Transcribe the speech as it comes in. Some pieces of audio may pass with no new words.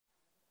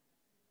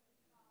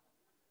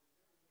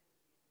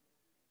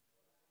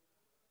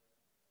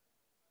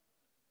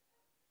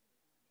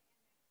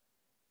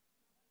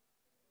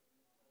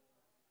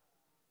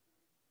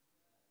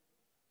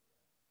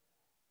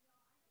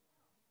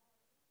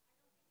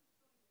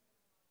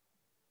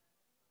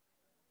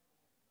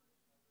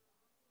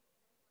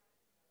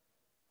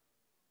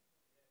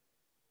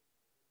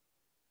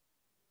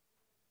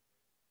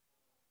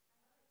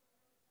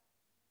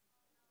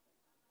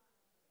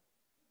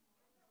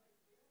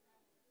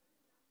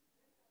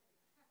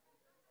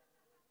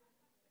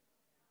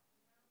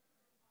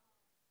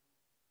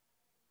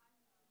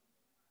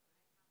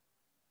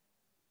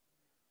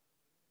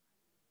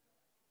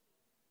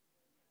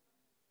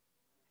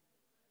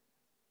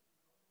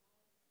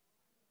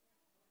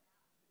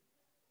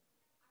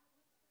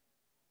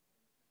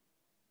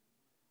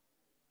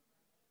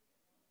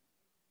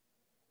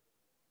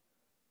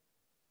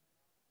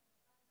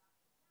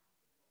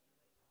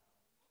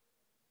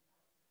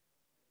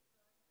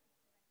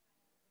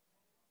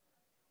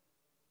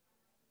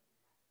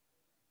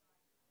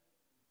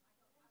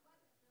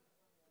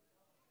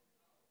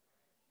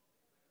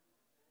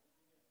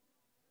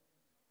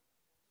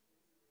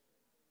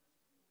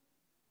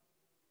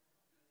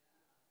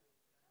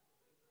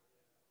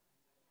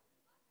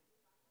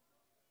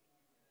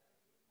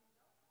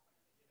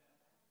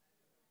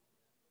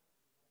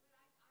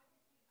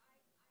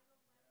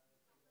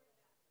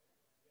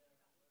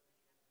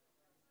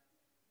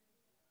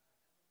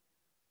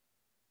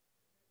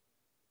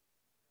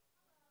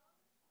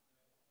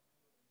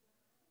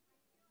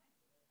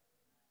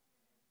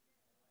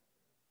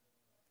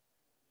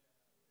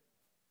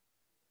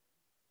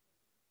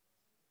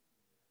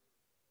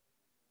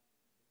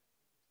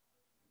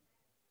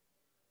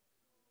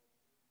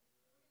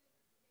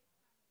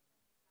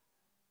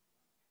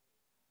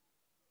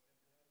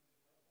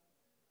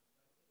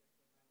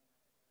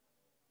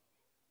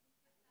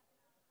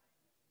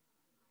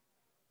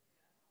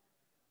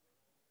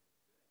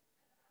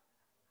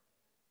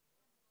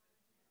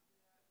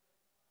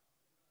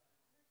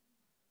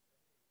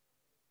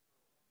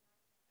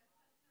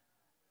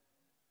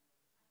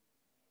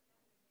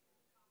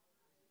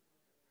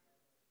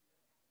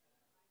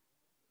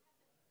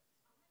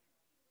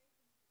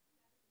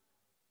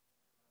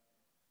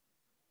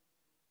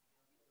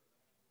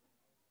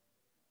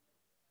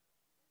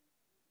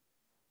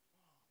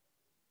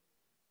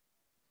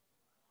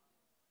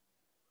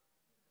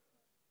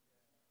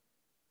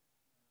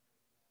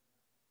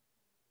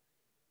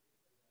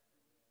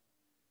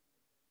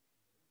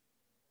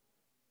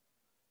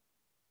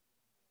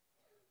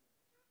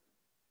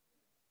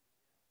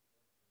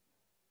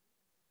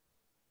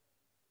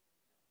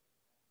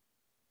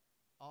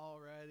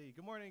Alrighty.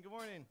 Good morning. Good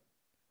morning.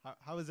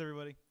 How is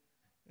everybody?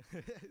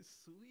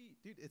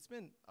 Sweet. Dude, it's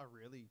been a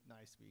really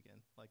nice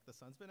weekend. Like, the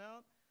sun's been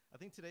out. I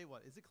think today,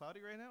 what? Is it cloudy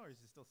right now or is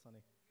it still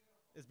sunny?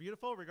 It's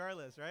beautiful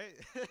regardless, right?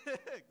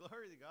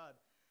 Glory to God.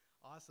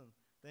 Awesome.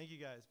 Thank you,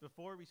 guys.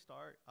 Before we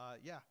start,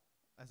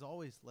 as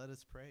always, let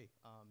us pray.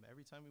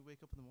 Every time we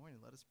wake up in the morning,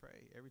 let us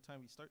pray. Every time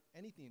we start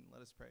anything,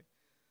 let us pray.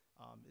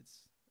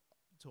 It's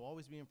to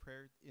always be in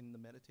prayer in the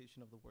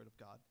meditation of the Word of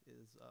God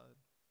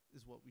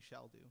is what we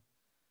shall do.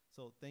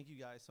 So thank you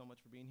guys so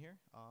much for being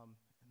here.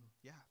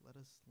 Let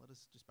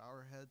us just bow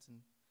our heads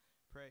and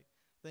pray.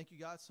 Thank you,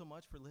 God, so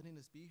much for letting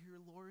us be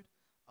here, Lord.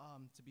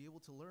 To be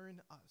able to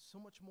learn so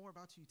much more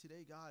about you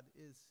today, God,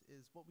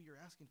 is what we are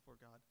asking for,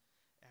 God.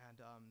 And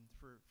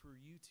for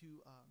you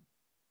to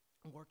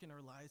work in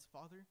our lives,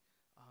 Father,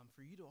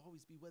 for you to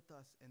always be with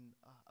us and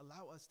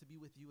allow us to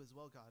be with you as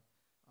well, God.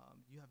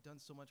 You have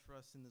done so much for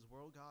us in this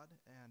world, God,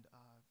 and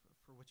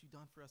for what you've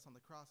done for us on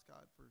the cross,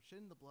 God, for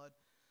shedding the blood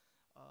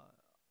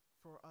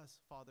for us,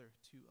 Father,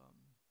 to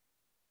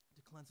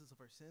cleanse us of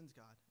our sins,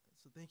 God.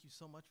 So thank you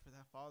so much for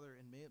that, Father,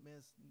 and may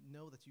us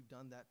know that you've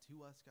done that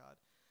to us,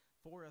 God,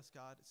 for us,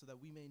 God, so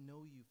that we may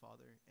know you,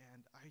 Father.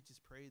 And I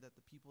just pray that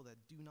the people that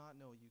do not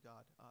know you,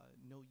 God,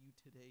 know you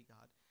today,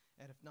 God,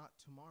 and if not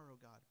tomorrow,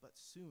 God, but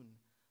soon,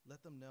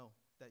 let them know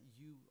that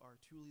you are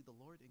truly the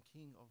Lord and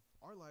King of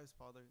our lives,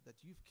 Father,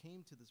 that you've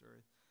came to this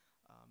earth,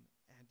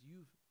 and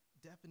you've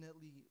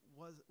definitely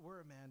were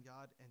a man,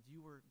 God, and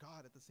you were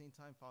God at the same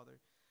time, Father,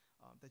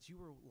 that you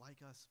were like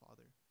us,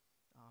 Father.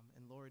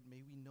 And Lord,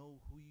 may we know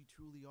who you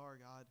truly are,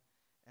 God,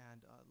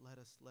 and let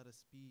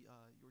us be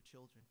your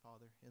children,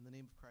 Father. In the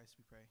name of Christ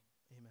we pray.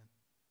 Amen.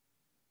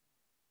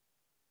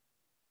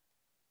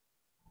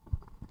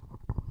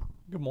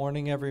 Good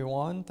morning,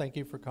 everyone. Thank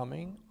you for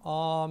coming.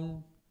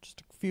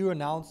 Just a few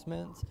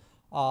announcements.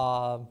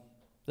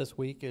 This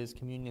week is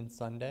Communion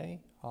Sunday,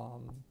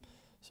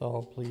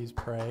 so please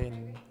pray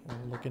and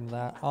look into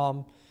that.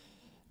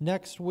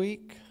 Next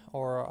week,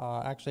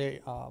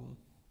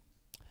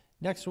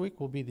 next week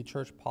will be the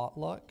church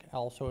potluck.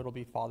 Also, it'll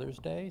be Father's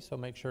Day, so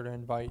make sure to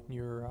invite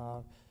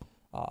your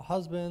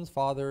husbands,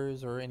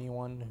 fathers, or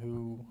anyone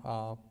who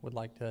would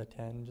like to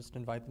attend. Just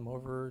invite them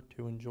over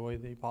to enjoy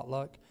the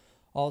potluck.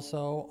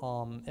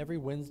 Also, every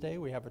Wednesday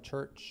we have a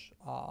church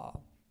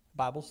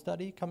Bible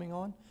study coming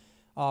on.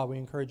 We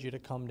encourage you to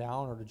come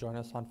down or to join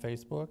us on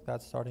Facebook.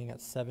 That's starting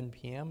at 7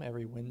 p.m.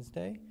 every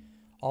Wednesday.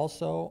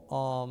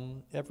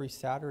 Also, every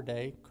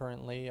Saturday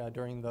currently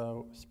during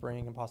the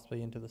spring and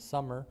possibly into the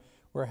summer,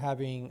 we're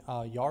having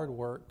yard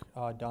work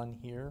done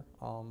here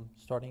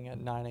starting at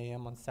 9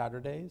 a.m. on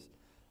Saturdays.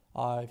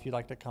 If you'd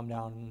like to come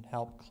down and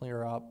help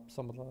clear up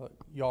some of the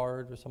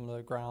yard or some of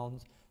the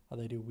grounds,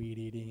 they do weed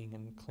eating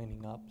and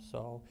cleaning up.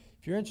 So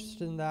if you're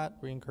interested in that,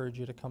 we encourage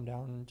you to come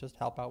down and just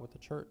help out with the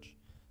church.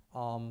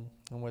 And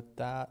with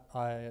that,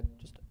 I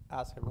just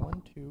ask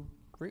everyone to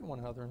greet one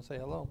another and say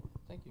hello.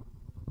 Thank you.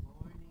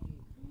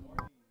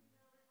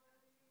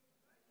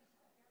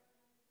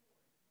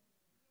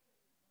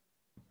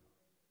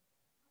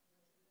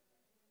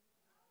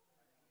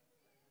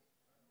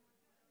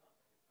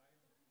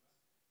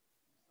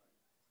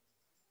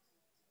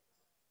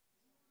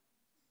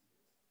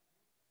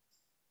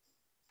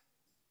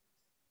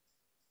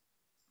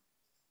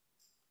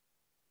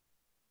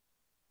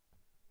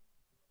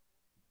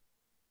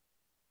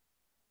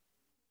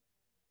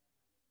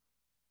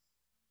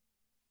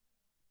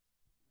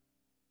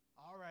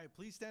 All right,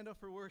 please stand up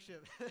for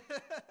worship.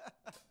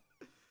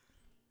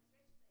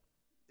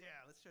 Yeah,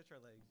 let's stretch our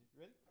legs.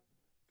 Ready?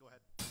 Go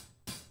ahead.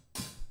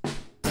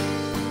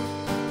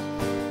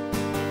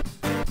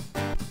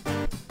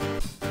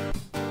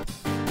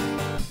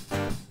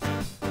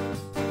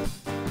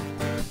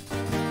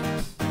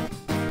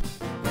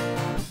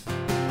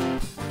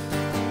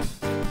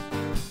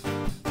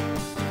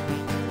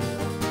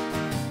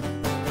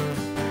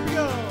 Here we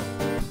go.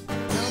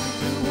 Tell me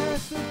who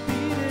has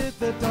defeated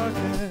the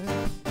darkness.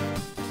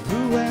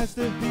 Who has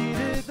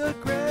defeated the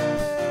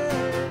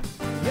grave?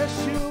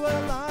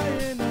 Yeshua,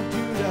 Lion of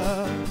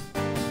Judah,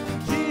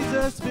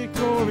 Jesus,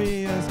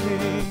 victorious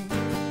King.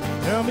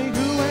 Tell me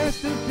who has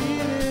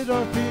defeated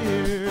our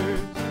fears,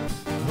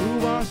 who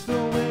washed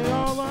away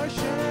all our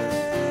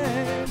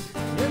shame.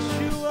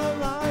 Yeshua,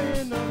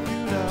 Lion of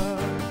Judah,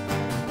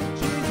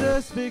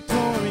 Jesus,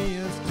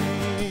 victorious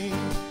King.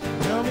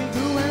 Tell me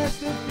who has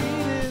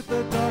defeated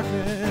the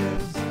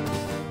darkness,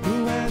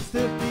 who has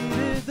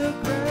defeated the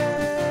grave.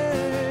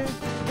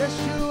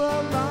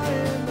 Yeshua,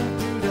 Lion of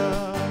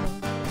Judah,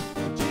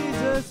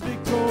 Jesus,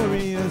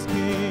 victorious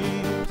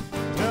King.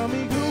 Tell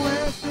me who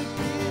has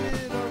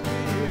defeated our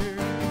fear,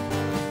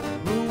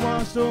 who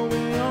washed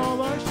away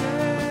all our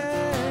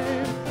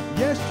shame.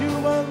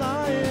 Yeshua,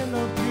 Lion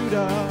of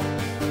Judah,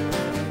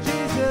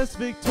 Jesus,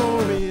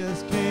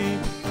 victorious King.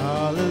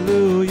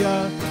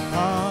 Hallelujah,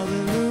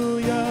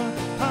 hallelujah,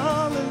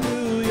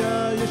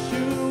 hallelujah.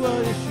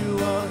 Yeshua,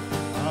 Yeshua,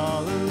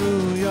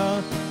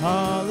 hallelujah,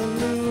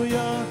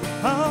 hallelujah.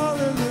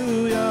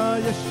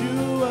 Hallelujah,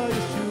 Yeshua,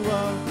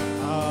 Yeshua,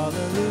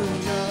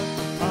 hallelujah,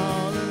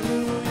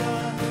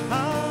 hallelujah,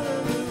 hallelujah.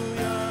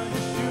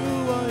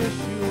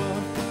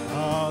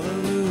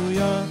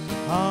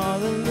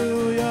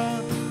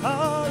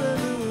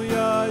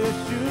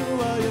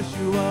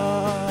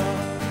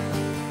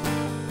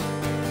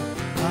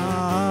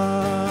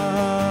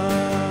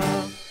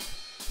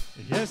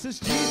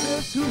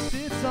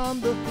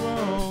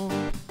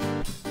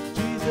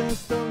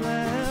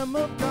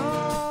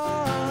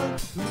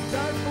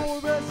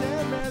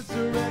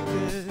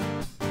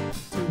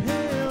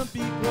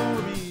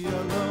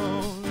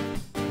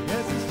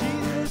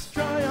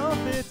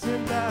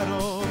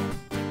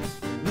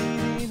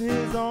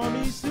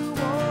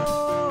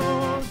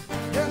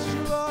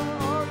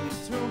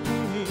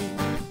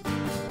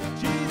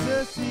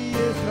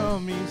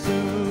 coming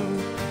soon.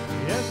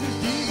 Yes, it's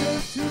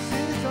Jesus who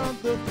sits on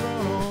the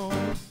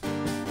throne.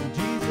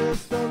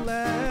 Jesus, the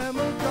Lamb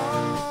of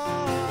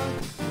God,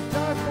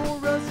 died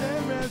for us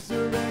and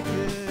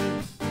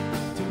resurrected.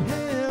 To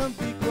him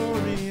be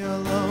glory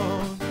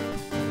alone.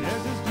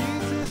 Yes, it's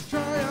Jesus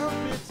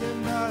triumphant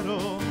in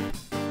battle,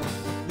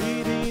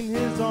 leading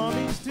his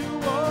armies to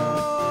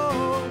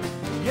war.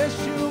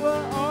 Yeshua,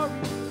 our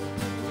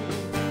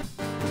Redeemer.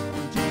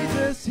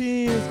 Jesus,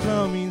 he is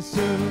coming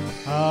soon.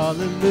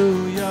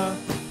 Hallelujah,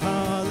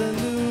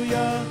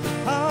 hallelujah,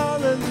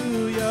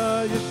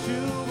 hallelujah.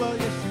 Yeshua,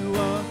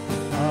 Yeshua.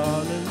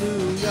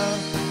 Hallelujah,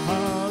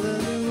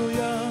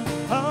 hallelujah,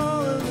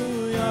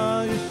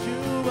 hallelujah.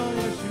 Yeshua,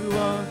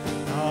 Yeshua.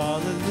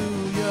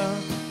 Hallelujah,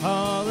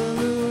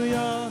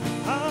 hallelujah,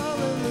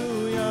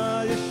 hallelujah.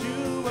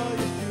 Yeshua,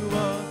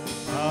 Yeshua.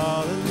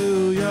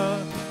 Hallelujah,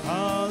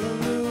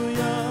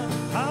 hallelujah,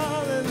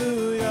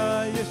 hallelujah.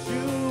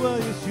 Yeshua,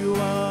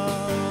 Yeshua.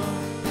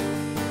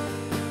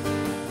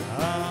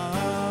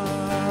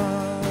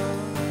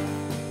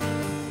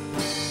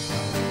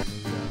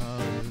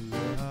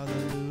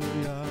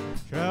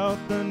 Shout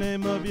the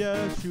name of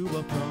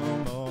Yeshua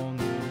from all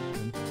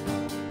nations.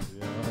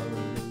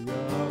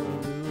 Hallelujah,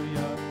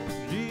 hallelujah.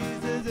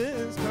 Jesus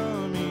is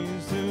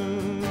coming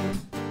soon.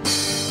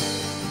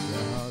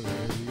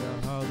 Hallelujah,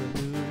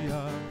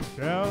 hallelujah.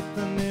 Shout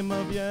the name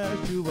of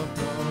Yeshua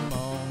from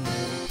all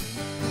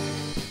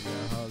nations.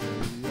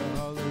 Hallelujah,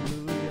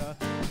 hallelujah.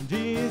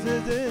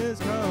 Jesus is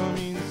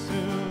coming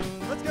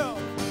soon. Let's go.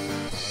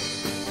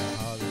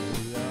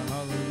 Hallelujah,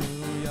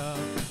 hallelujah.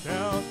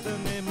 Shout the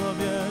name of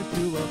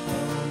Yeshua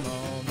from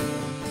all nations.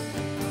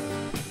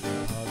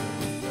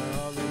 Hallelujah,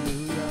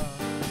 hallelujah.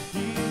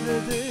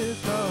 Jesus is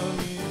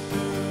coming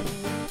soon.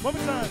 One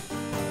more time.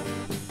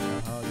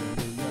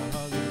 Hallelujah,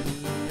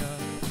 hallelujah.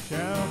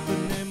 Shout the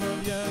name of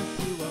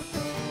Yeshua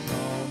from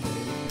all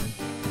nations.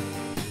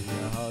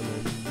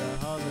 Hallelujah,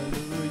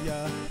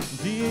 hallelujah.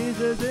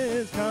 Jesus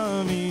is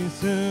coming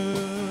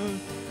soon.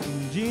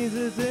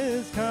 Jesus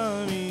is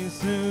coming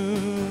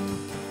soon.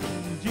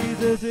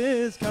 Jesus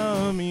is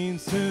coming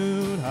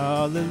soon.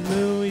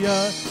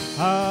 Hallelujah,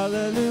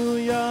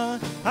 hallelujah,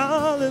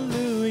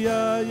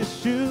 hallelujah.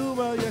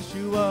 Yeshua,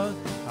 Yeshua.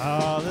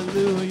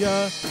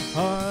 Hallelujah,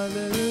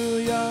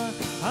 hallelujah,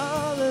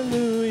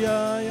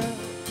 hallelujah.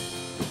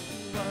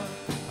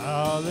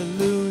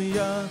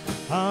 Hallelujah,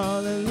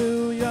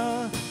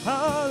 hallelujah,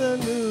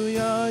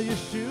 hallelujah.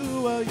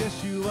 Yeshua,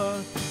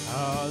 Yeshua.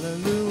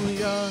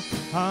 Hallelujah,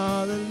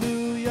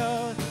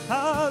 hallelujah,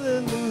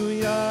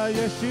 hallelujah.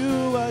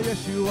 Yeshua,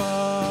 Yeshua.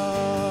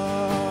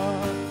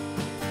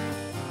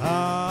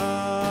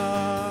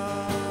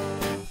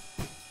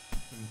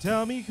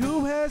 Tell me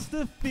who has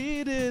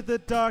defeated the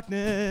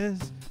darkness,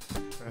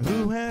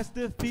 who has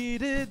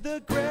defeated the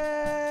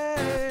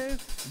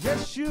grave?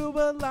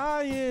 Yeshua,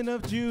 Lion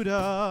of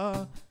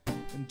Judah,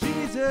 and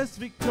Jesus,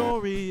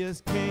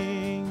 victorious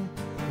King.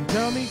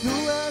 Tell me who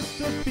has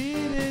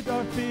defeated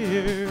our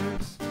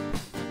fears,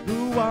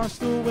 who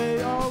washed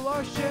away all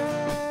our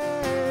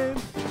shame?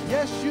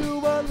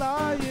 Yeshua,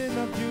 Lion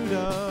of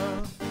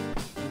Judah,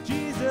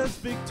 Jesus,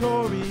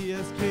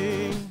 victorious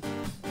King.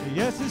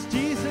 Yes, it's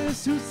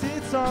Jesus who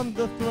sits on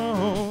the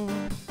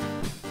throne.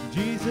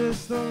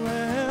 Jesus, the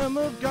Lamb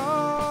of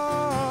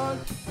God,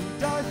 who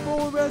died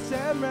for us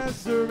and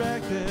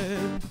resurrected.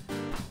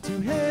 To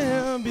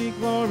him be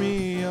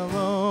glory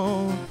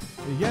alone.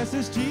 Yes,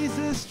 it's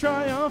Jesus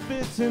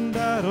triumphant in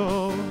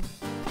battle,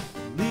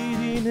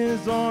 leading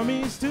his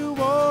armies to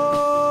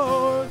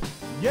war.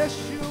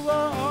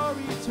 Yeshua, our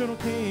eternal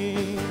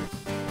King.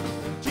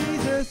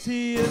 Jesus,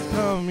 he is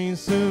coming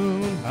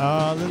soon.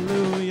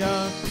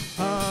 Hallelujah,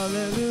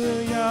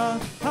 hallelujah,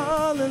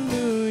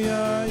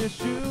 hallelujah.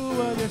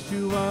 Yeshua,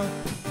 Yeshua.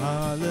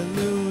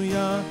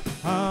 Hallelujah,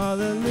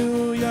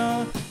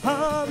 hallelujah,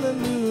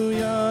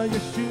 hallelujah.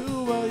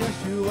 Yeshua,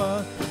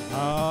 Yeshua.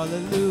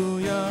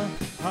 Hallelujah,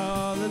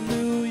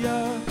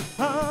 hallelujah,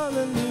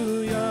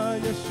 hallelujah.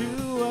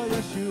 Yeshua,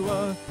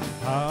 Yeshua.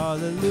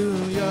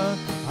 Hallelujah,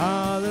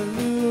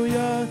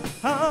 hallelujah,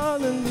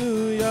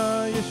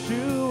 hallelujah.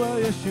 Yeshua,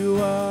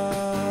 Yeshua.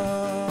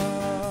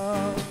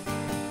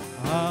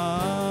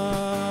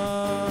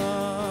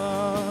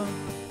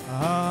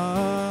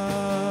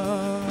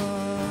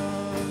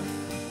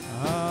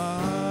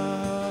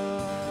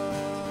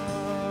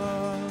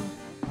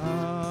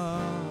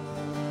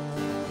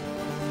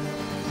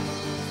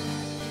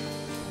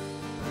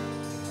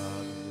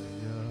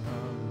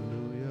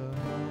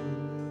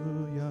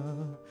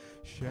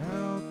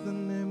 Shout the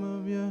name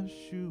of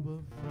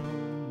Yeshua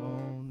from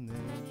all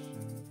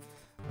nations.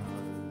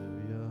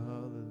 Hallelujah,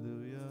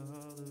 hallelujah,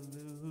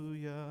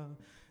 hallelujah.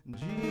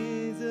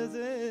 Jesus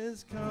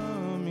is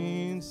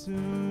coming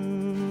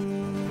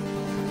soon.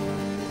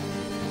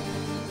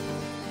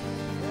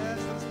 Yes,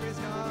 let's praise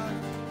God.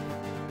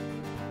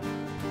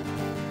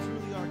 You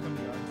truly are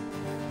coming, God.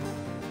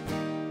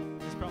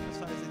 This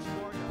prophesies that you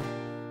are God.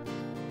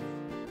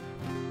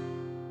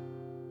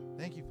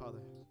 Thank you,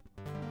 Father.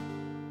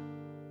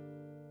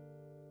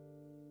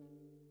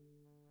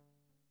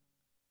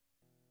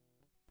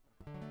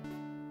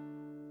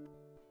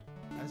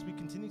 we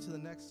continue to the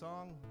next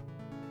song,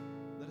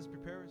 let us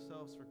prepare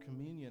ourselves for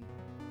communion,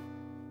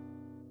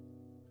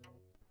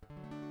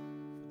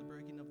 for the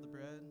breaking of the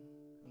bread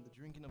and the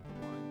drinking of the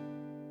wine.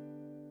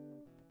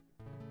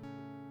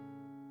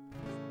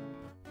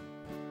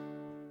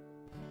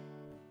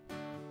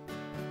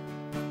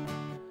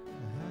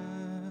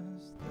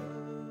 As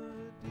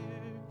the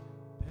deer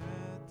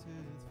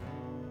panteth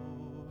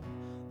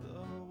for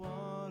the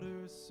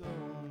waters, so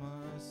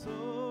my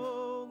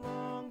soul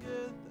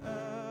longeth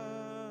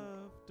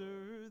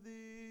after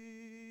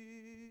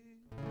thee.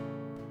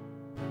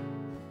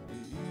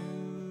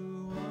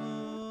 You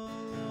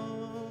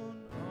alone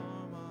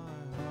are my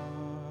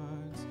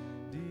heart's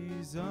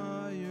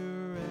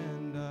desire,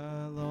 and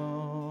I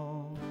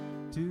long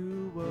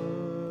to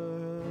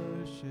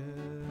worship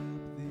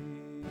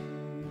thee.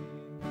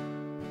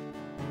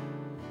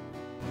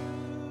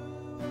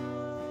 You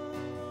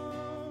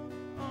alone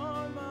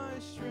are my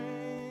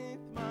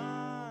strength,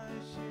 my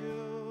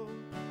shield.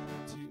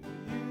 To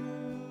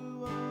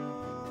you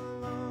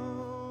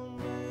alone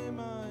may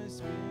my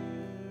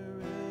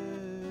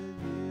spirit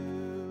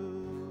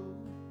yield.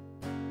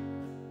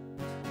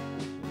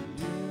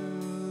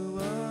 You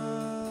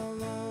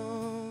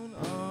alone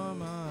are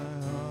my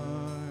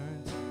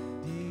heart's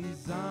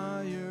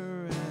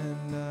desire,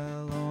 and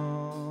I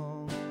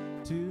long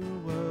to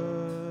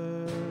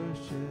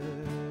worship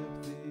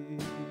thee.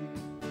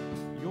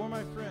 You're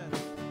my friend.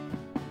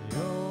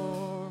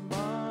 You're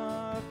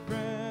my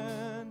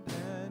friend,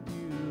 and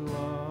you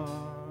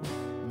are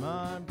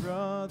my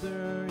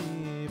brother,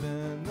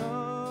 even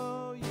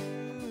though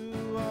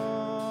you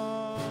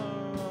are a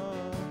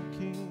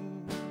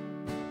king.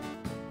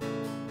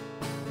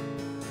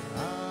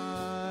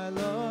 I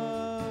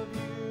love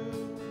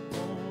you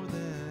more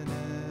than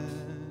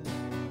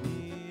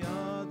any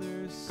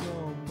other,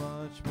 so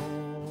much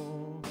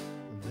more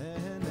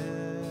than anything.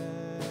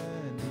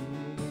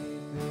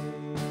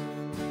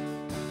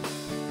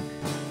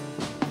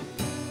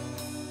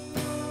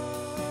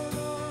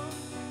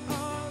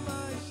 Are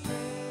my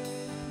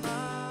strength,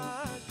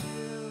 my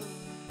shield.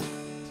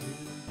 To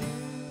you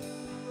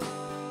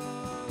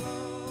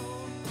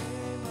alone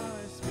may my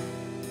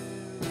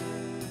spirit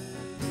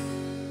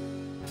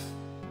yield.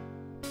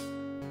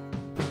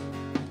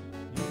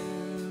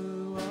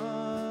 You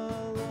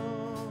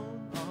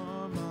alone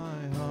are my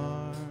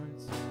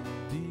heart's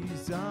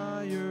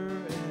desire,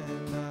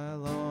 and I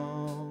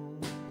long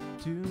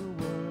to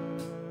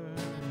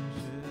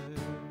worship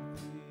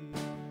thee.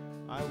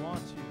 I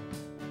want you.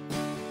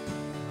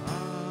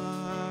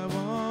 I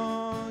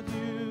want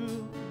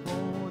you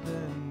more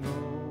than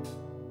gold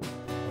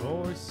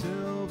or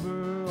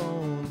silver,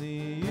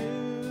 only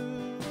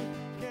you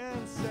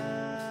can satisfy.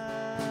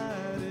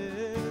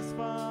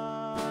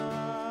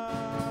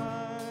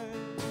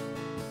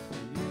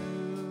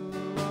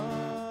 You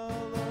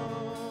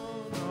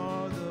alone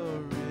are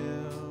the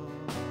real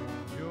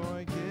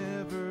joy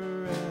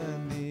giver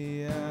and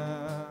the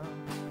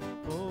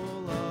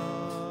apple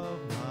of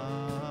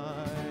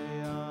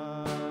my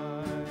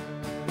eye.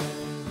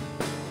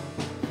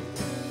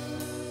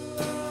 You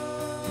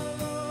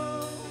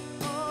alone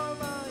are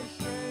my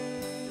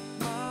strength,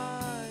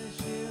 my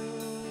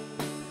shield.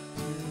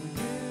 To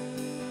you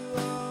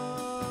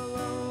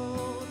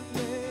alone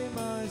may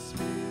my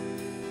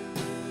spirit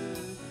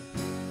yield.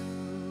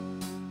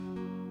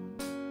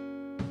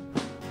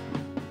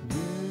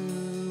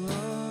 You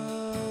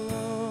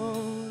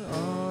alone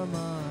are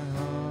my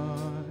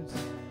heart's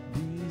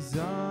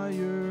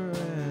desire,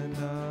 and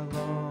I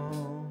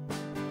long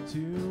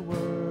to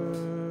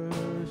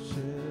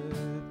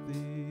worship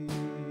thee.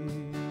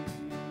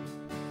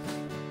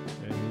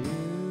 And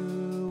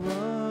you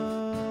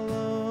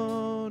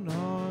alone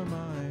are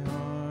my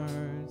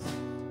heart's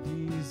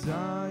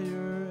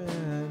desire,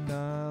 and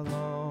I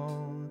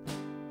long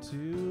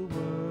to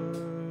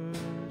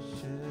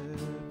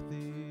worship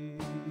thee.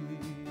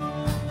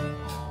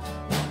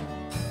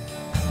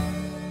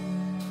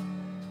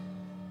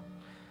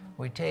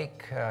 We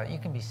take, you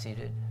can be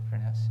seated,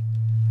 Furnace.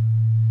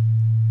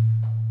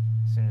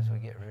 As soon as we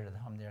get rid of the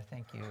hum there.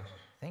 Thank you.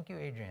 Thank you,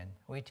 Adrian.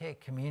 We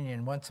take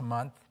communion once a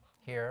month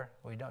here.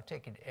 We don't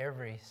take it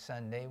every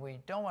Sunday. We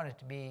don't want it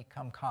to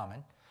become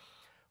common.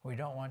 We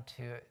don't want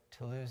to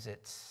lose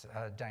its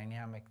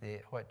dynamic.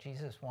 What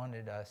Jesus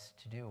wanted us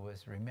to do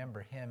was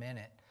remember him in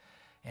it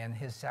and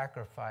his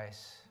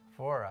sacrifice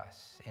for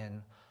us.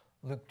 In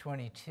Luke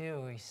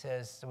 22, he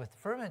says, with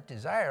fervent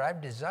desire,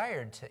 I've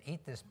desired to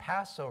eat this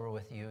Passover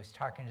with you. He's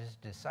talking to his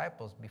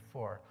disciples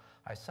before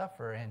I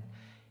suffer. And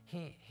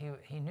he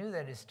knew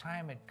that his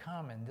time had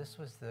come, and this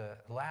was the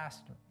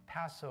last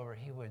Passover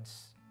he would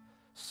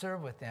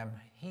serve with them.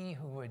 He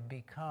who would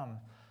become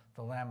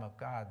the Lamb of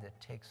God that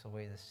takes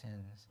away the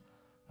sins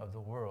of the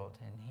world.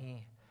 And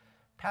he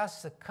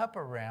passed the cup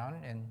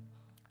around, and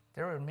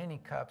there were many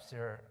cups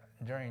there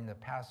during the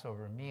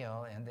Passover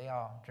meal, and they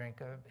all drank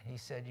of it. He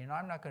said,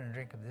 I'm not going to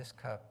drink of this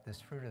cup, this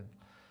fruit of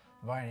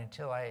vine,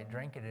 until I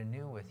drink it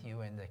anew with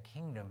you in the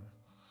kingdom.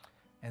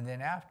 And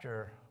then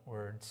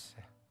afterwards,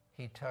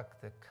 he took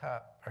the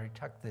cup, or he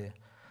took the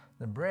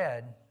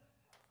bread,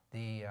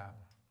 the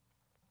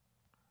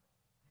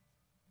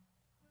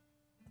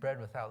bread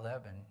without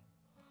leaven,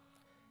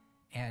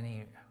 and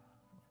he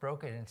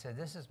broke it and said,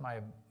 "This is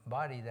my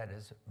body that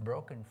is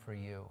broken for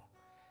you."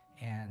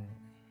 And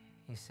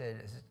he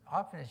said, "As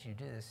often as you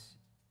do this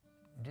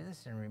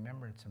in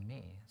remembrance of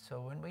me."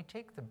 So when we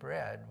take the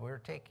bread, we're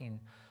taking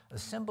a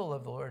symbol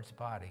of the Lord's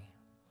body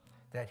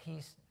that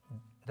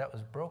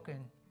was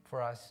broken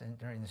for us, and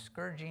during the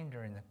scourging,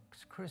 during the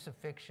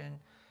crucifixion,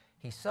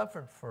 he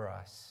suffered for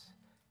us.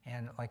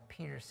 And like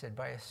Peter said,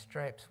 by his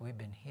stripes we've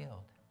been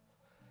healed.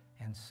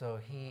 And so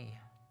he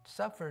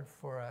suffered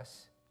for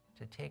us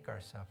to take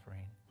our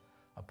suffering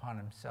upon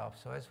himself.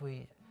 So as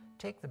we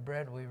take the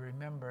bread, we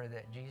remember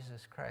that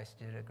Jesus Christ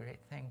did a great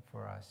thing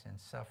for us in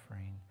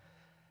suffering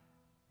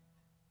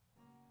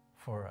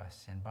for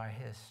us. And by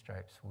his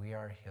stripes we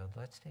are healed.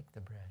 Let's take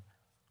the bread.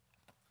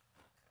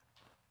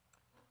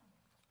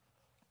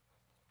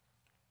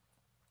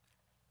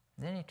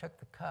 Then he took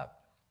the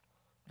cup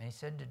and he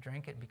said to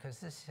drink it, because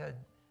he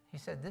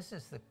said, "This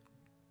is the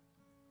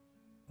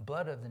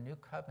blood of the new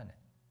covenant,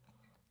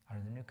 or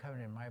the new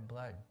covenant in my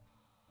blood."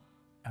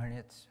 And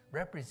it's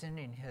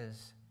representing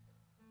his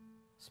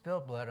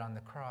spilled blood on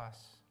the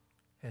cross,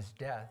 his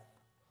death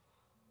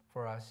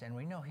for us. And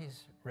we know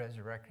he's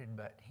resurrected,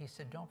 but he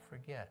said, don't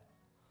forget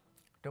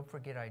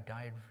I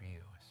died for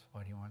you, is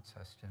what he wants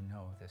us to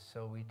know this.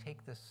 So we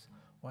take this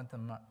once a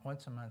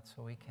month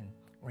so we can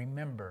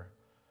remember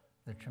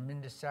the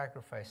tremendous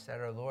sacrifice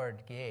that our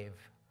Lord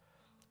gave,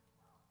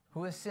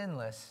 who is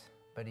sinless,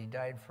 but he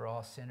died for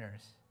all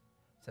sinners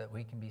so that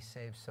we can be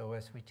saved. So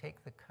as we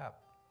take the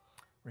cup,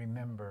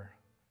 remember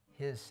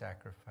his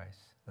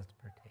sacrifice. Let's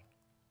partake.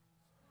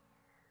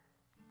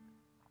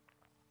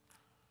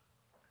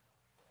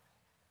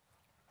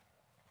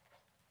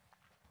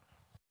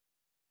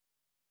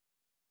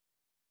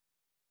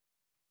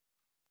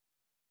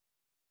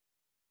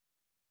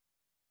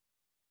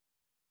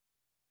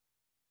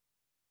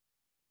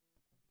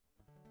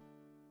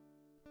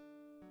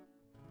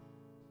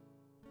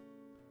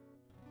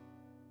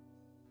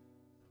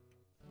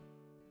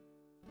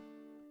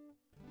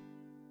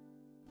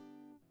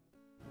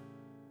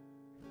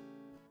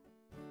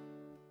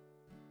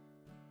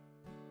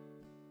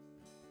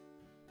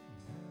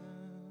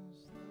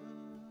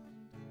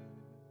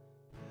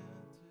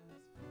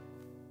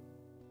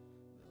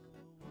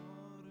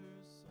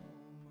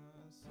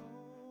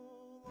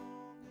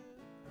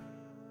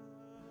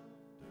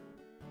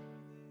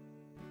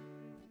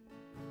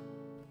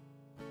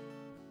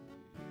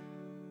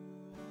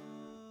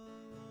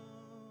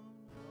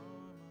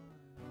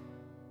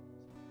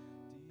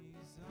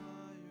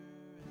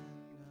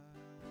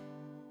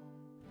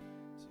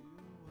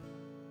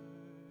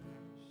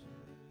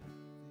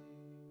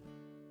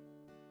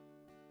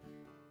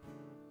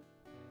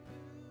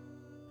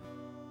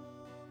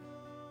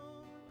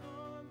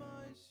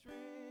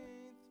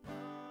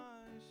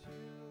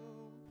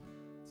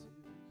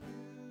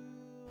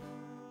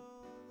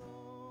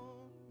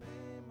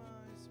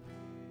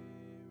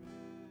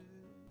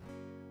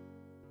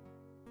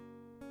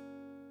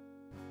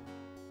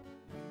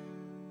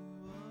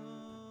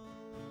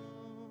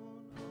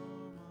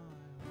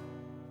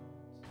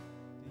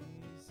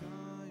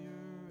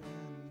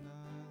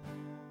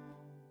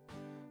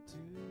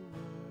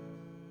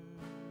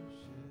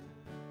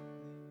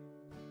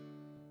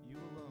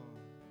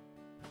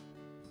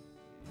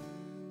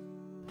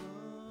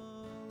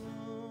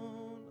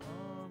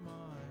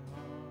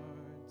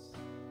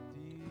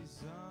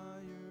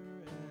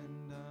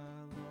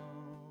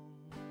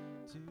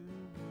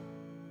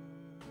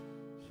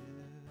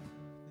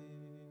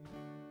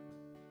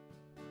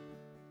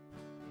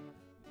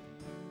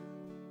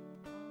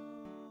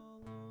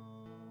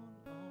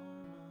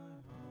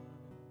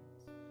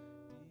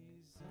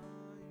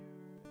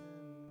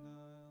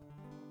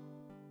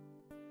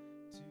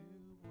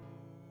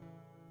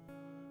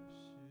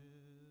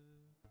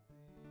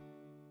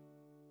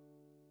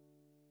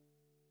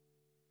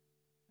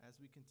 As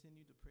we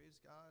continue to praise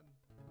God,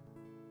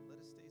 let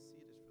us stay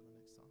seated for the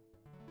next song.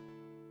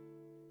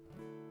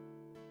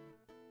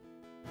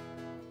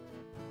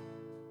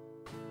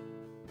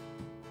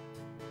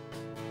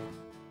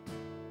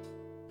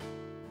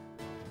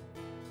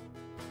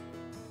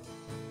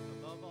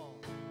 Above all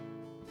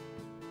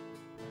powers,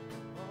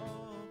 above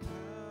all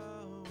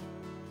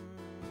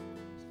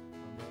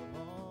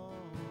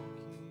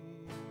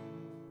kings,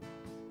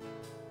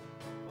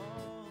 above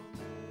all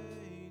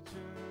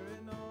nature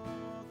and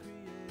all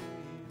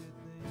created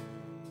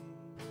things,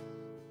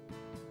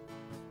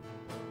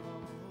 above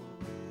all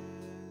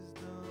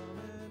wisdom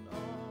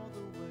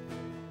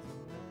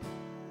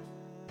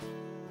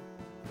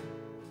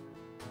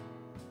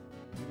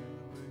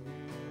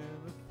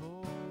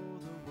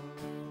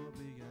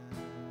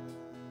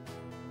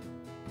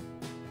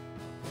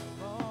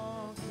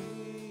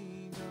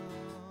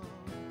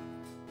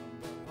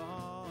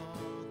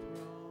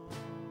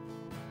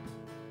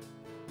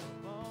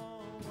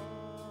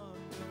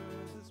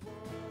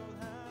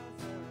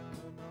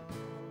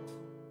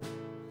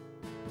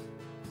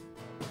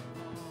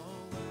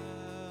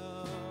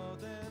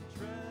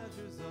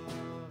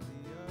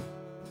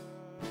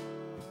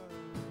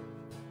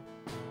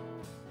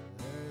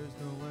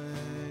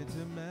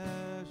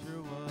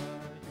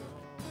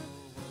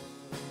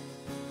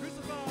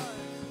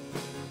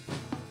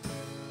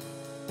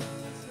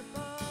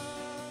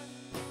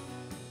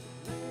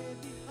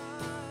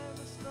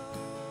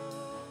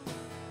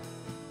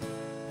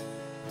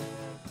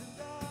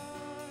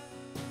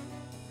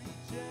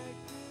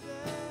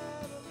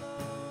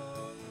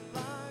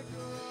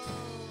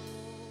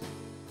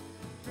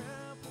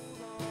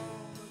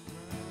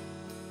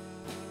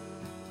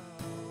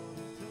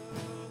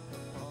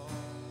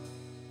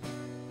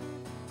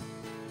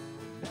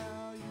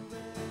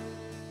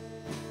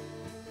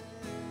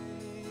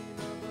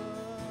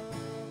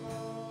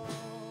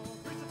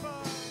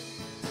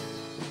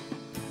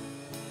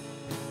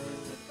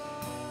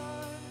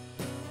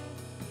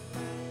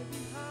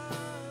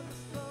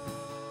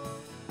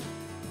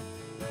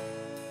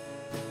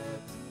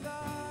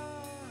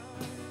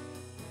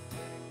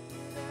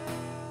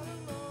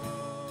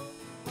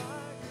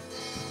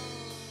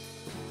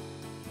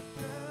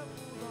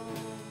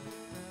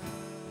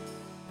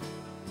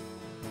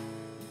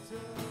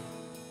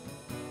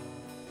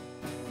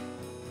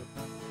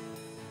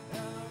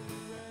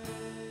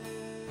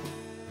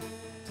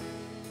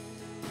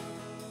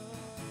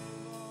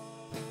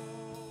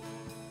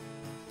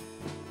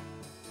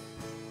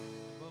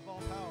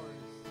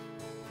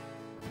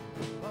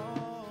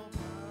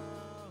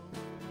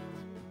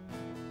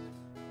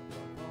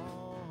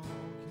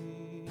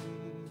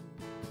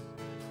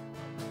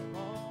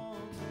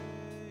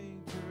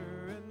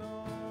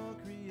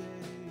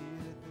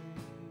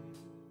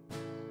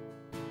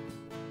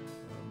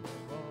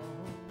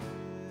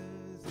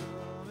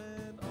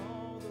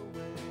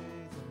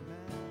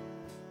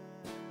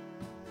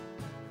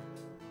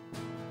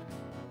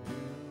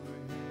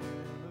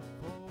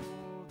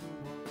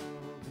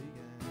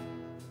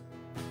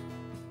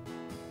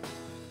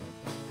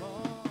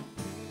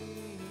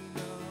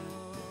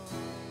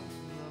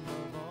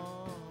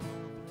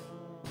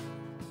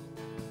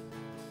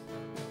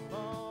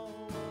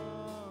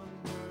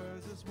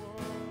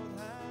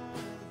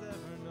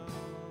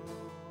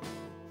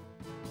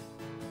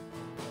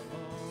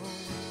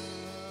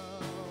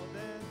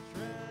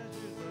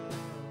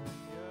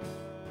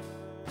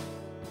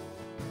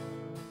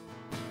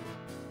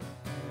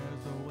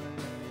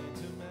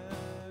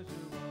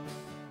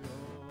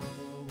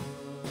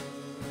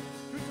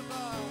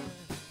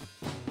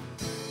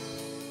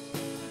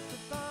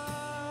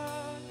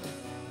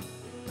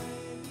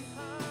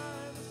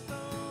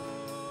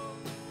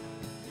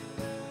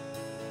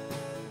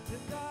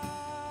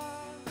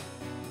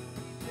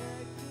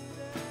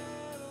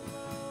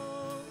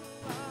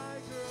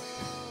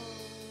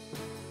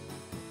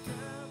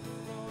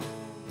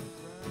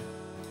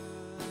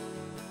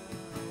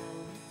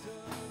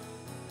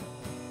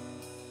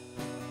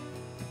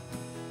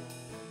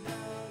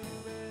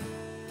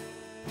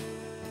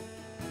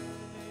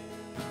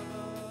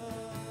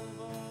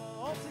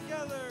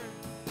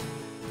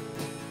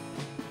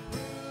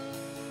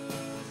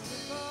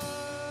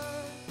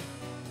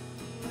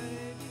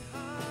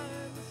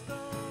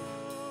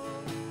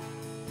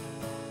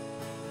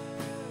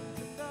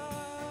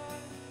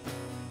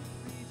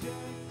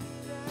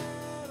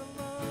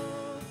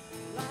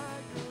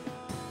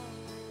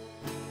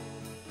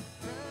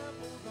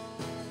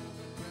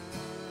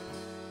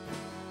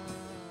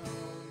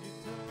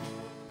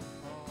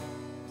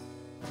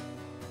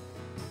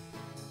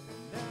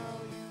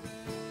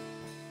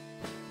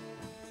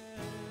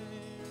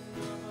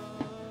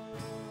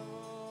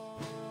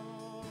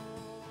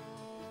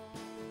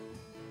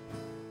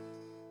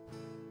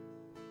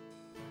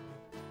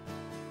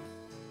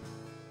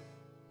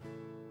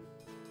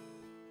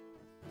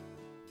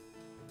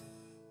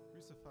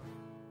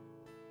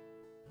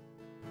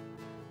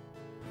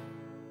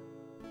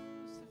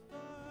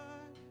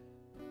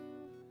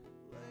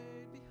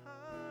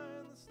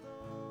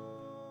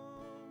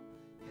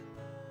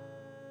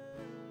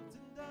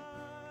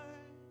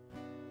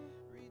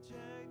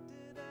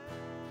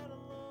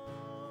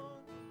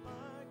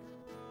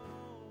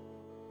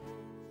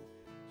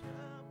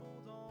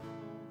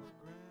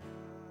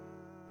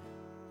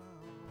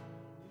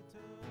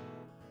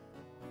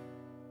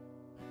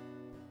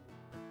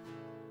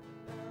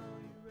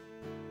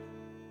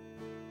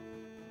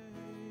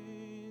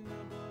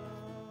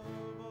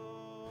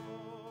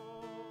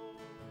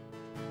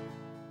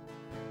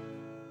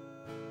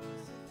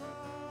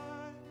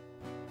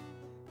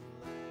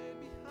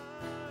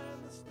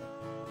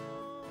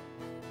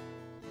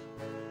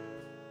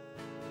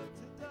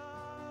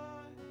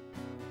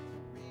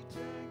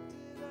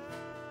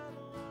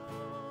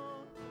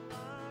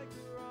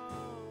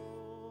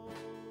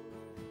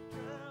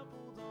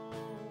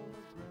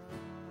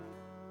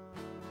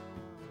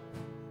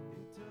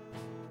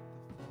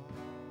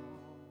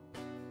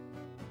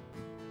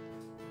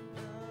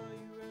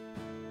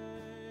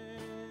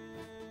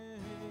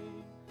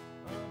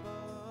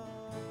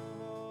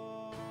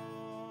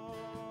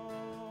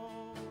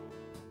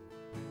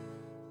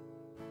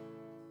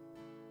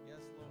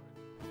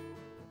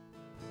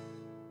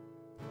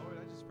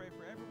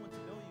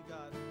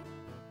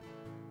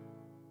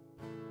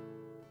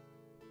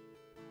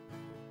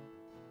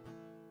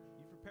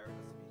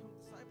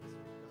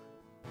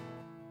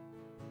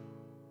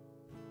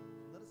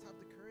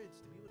courage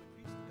to be able to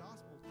preach the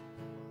gospel to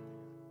people out there,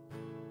 God.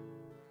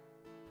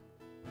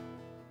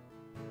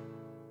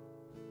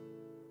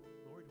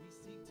 Lord, we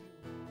seek you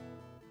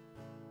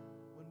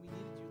when we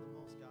needed you the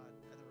most, God,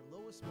 at our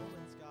lowest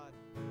moments, God.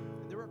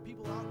 And there are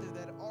people out there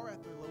that are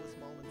at their lowest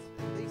moments,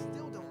 and they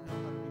still don't know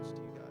how to reach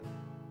to you, God.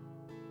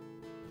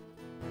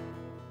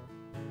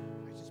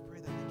 I just pray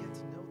that they get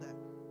to know that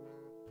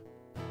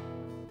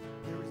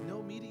there is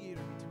no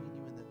mediator between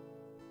you and them.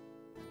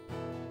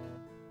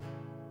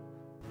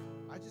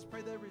 I just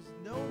pray there is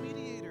no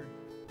mediator,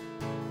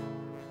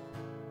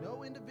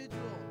 no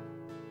individual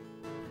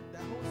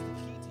that holds the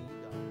key to you,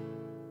 God.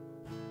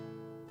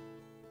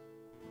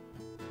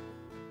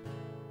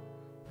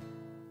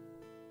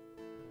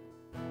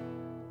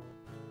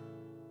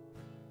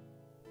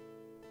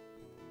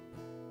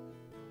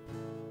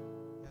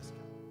 Yes,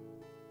 God.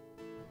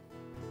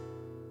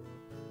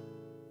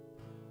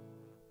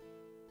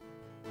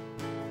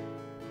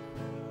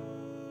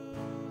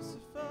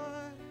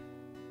 Crucified,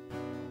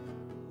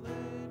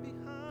 laid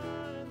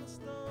behind the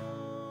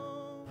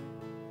stone,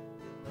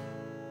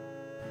 you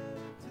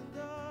lived to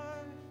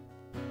die,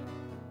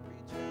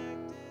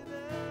 rejected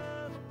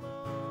and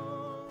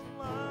alone,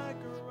 like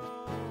a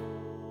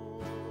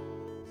rose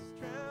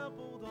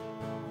trampled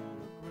on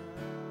the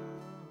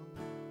ground.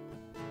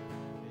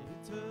 You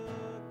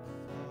took the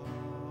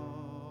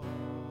fall,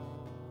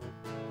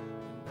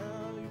 and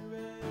now you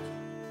reign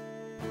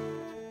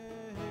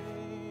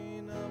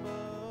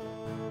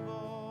above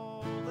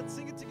all. Let's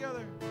sing it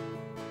together.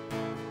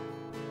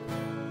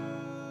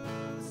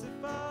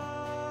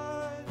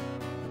 Crucified,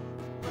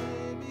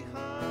 laid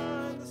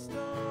behind the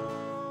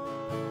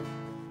stone,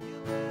 you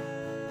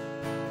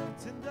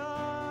lived and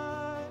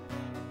died,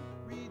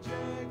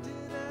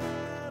 rejected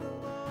and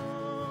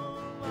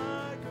alone,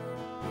 like a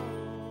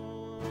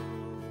rose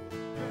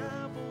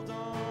trampled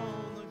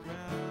on the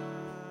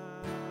ground.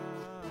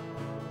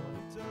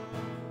 You took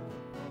the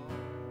fall,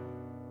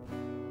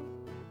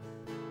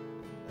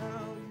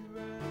 now you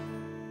reign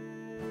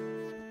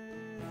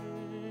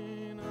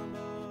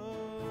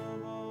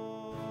above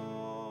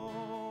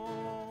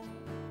all.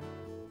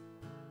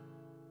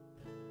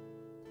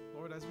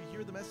 Lord, as we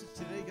hear the message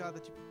today, God,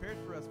 that you prepared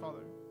for us,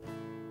 Father,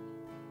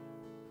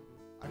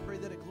 I pray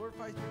that it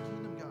glorifies your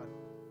kingdom, God.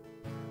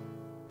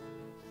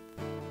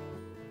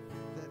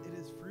 That it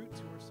is fruit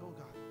to our soul,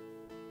 God.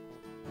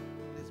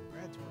 It is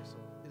bread to our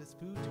soul. It is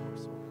food to our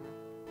soul.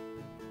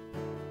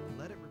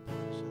 Let it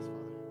replenish us,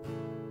 Father,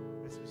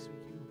 as we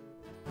seek you.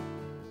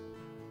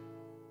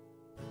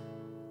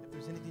 If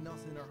there's anything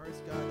else in our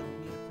hearts, God, that we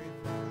need to pray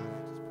for, God, I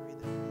just pray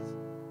that it is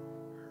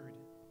heard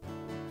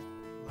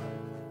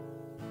loudly.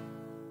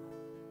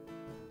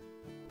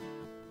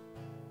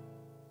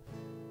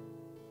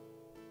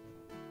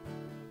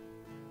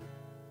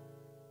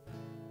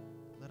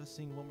 Let us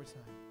sing one more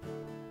time.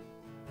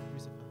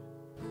 Crucified.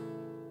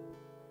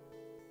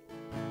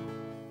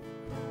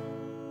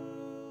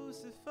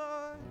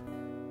 Crucified,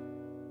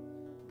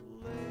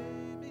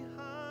 lay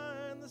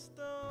behind the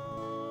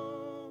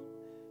stone,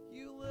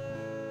 you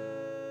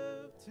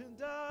lived to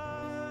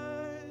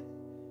die,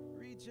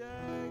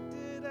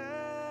 rejected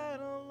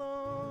and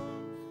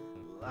alone,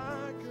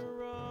 like a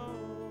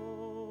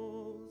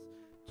rose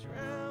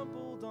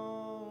trampled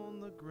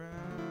on the ground.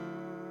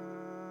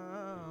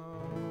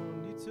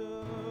 You took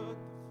the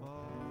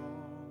fall,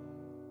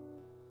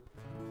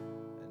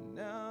 and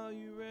now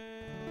you reign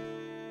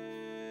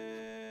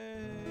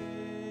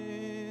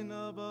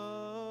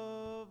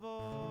above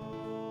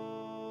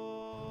all.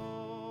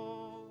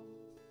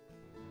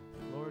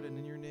 Lord, and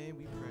in your name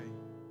we pray.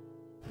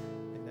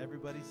 And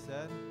everybody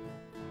said,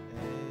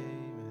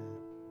 Amen.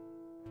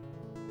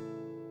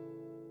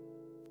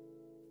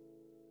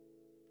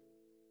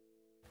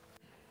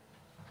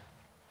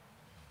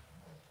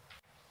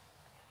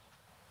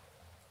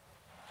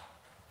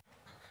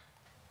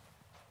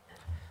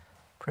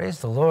 Praise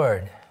the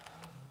Lord.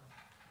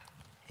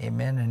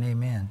 Amen and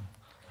amen.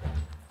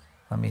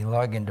 Let me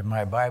log into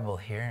my Bible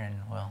here and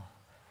we'll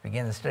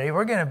begin the study.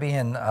 We're going to be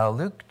in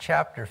Luke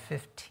chapter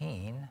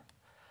 15,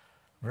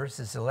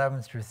 verses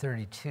 11 through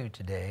 32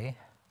 today.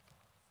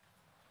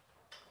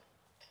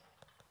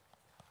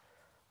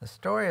 The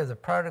story of the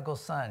prodigal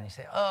son. You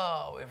say,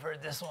 oh, we've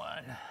heard this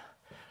one.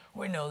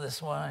 We know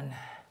this one.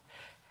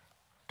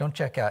 Don't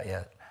check out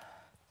yet.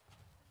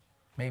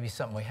 Maybe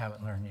something we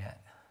haven't learned yet.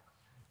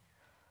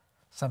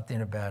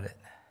 Something about it.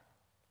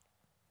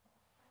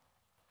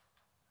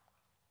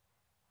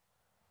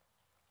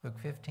 Luke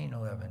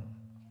 15:11.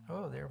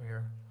 Oh, there we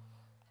are.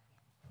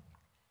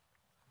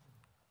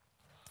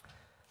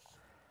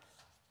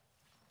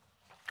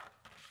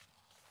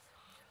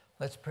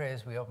 Let's pray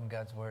as we open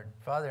God's Word.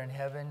 Father in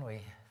heaven,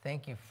 we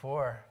thank you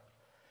for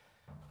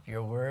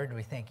your Word.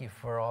 We thank you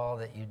for all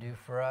that you do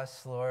for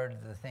us, Lord,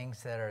 the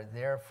things that are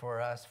there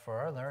for us, for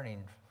our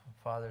learning,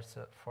 Father,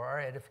 so for our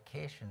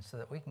edification, so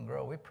that we can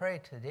grow. We pray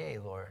today,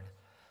 Lord,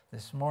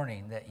 this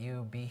morning, that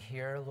you be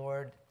here,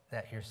 Lord,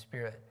 that your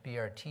Spirit be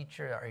our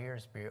teacher, our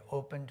ears be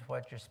open to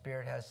what your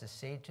Spirit has to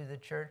say to the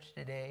church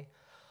today.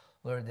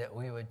 Lord, that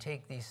we would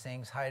take these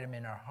things, hide them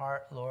in our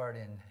heart, Lord,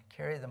 and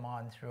carry them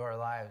on through our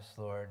lives,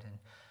 Lord. And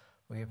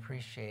we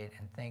appreciate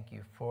and thank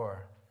you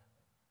for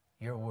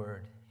your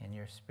word and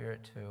your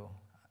Spirit to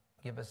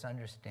give us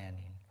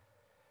understanding,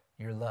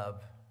 your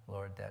love,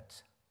 Lord,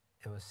 that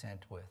it was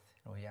sent with.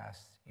 And we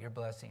ask your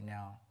blessing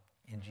now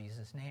in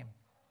Jesus' name.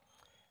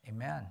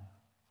 Amen.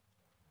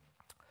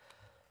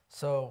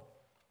 So,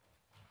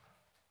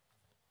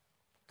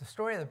 the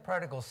story of the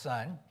prodigal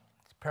son,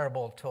 it's a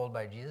parable told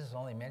by Jesus,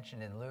 only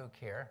mentioned in Luke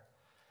here,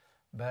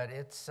 but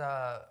it's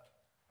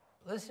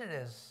listed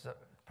as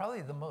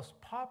probably the most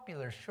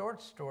popular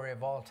short story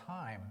of all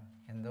time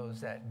in those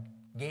that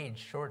gauge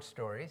short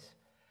stories.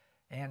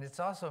 And it's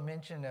also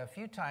mentioned a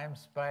few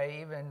times by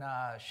even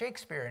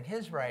Shakespeare in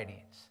his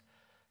writings.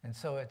 And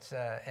so it's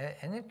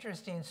an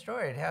interesting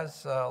story. It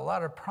has a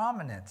lot of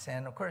prominence.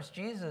 And of course,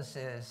 Jesus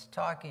is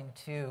talking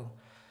to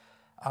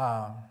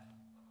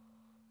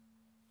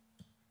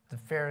the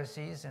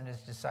Pharisees and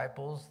his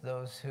disciples,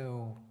 those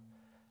who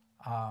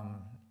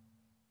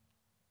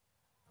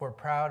were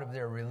proud of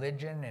their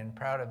religion and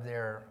proud of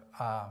their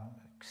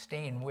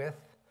staying with,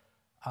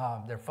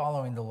 their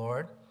following the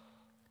Lord.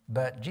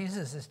 But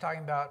Jesus is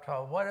talking about,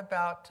 well, what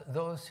about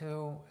those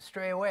who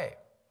stray away?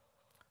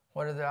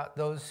 What about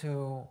those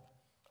who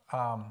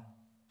fall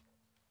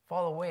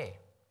away?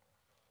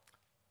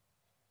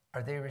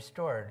 Are they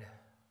restored?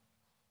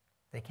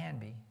 They can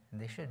be, and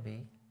they should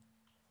be.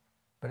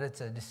 But it's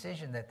a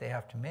decision that they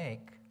have to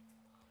make.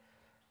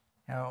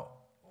 Now,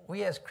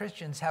 we as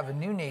Christians have a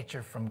new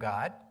nature from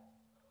God.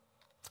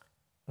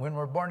 When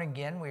we're born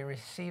again, we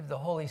receive the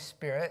Holy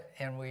Spirit,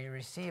 and we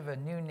receive a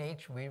new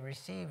nature. We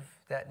receive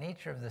that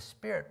nature of the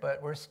Spirit,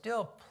 but we're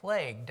still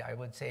plagued, I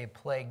would say,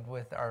 plagued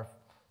with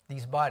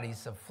these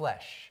bodies of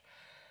flesh.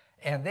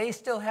 And they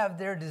still have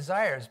their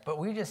desires, but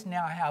we just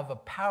now have a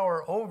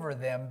power over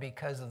them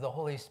because of the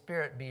Holy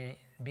Spirit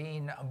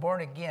being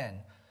born again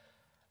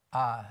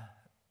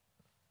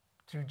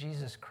through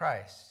Jesus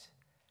Christ.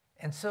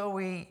 And so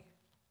we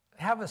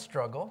have a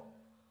struggle.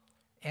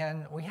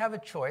 And we have a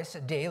choice, a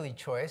daily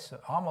choice,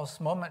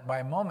 almost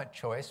moment-by-moment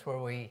choice, where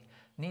we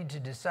need to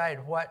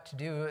decide what to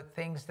do,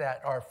 things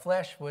that our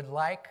flesh would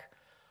like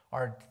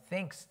or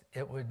thinks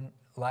it would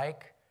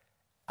like,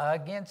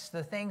 against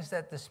the things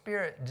that the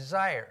Spirit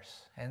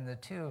desires. And the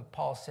two,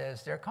 Paul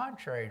says, they're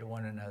contrary to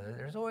one another.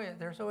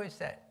 There's always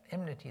that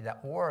enmity,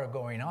 that war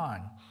going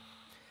on.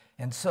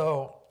 And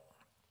so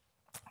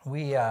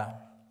we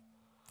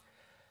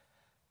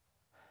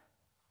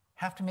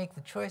have to make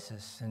the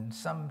choices, and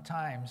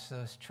sometimes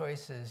those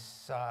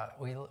choices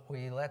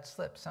we let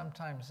slip.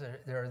 Sometimes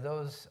there are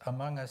those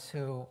among us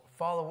who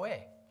fall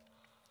away.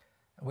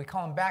 We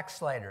call them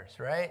backsliders,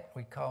 right?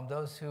 We call them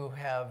those who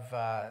have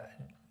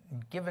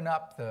given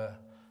up the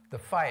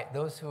fight,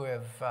 those who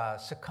have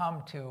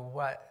succumbed to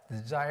what the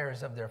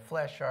desires of their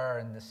flesh are,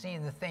 and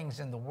seeing the things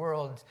in the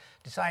world,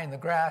 deciding the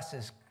grass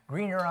is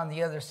greener on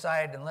the other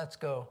side, and let's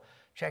go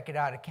check it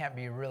out. It can't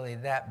be really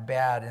that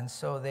bad. And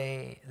so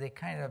they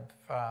kind of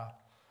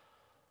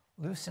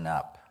loosen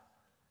up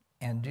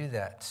and do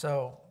that.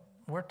 So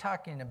we're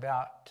talking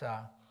about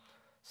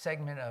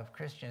segment of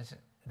Christians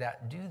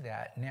that do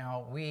that.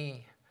 Now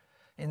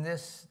in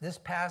this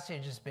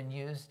passage has been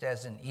used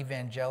as an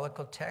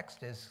evangelical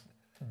text, as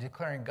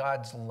declaring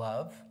God's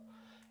love,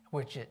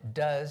 which it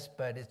does,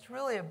 but it's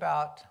really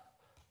about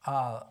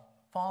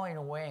falling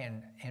away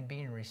and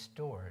being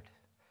restored.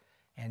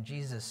 And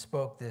Jesus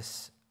spoke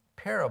this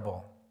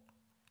parable.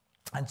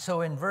 And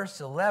so in verse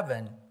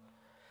 11,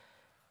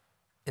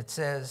 it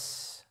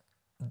says,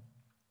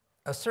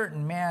 a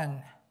certain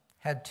man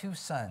had 2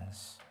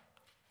 sons,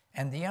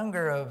 and the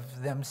younger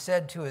of them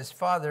said to his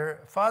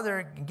father,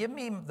 Father, give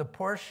me the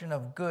portion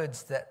of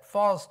goods that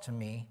falls to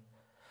me.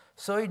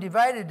 So he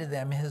divided to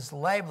them his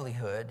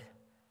livelihood.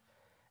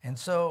 And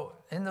so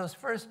in those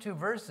first 2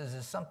 verses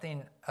is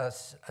something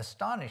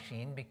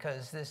astonishing,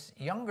 because this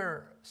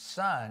younger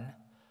son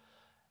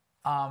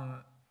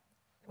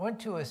went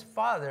to his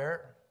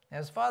father.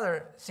 His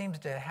father seems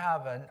to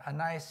have a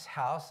nice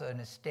house, an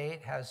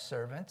estate, has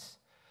servants.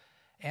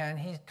 And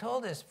he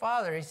told his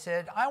father, he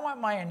said, I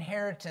want my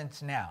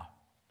inheritance now.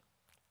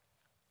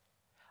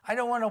 I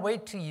don't want to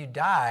wait till you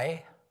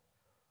die.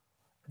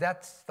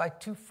 That's like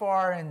too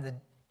far in the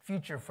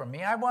future for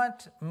me. I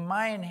want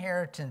my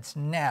inheritance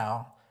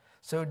now.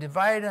 So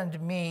divide unto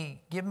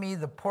me, give me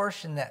the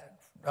portion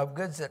of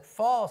goods that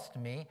falls to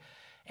me.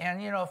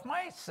 And, if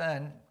my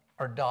son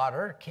or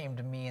daughter came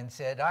to me and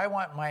said, I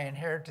want my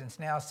inheritance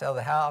now, sell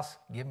the house,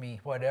 give me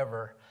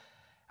whatever,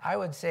 I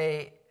would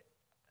say,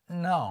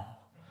 no.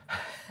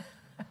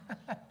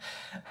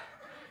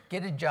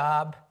 Get a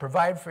job,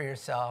 provide for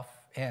yourself,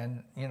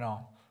 and,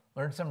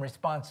 learn some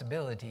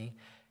responsibility.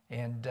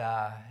 And,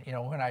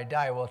 when I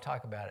die, we'll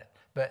talk about it.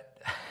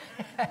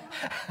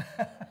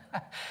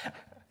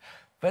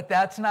 But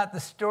that's not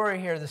the story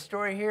here. The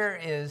story here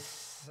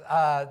is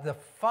the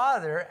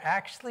father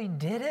actually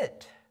did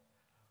it,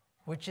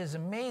 which is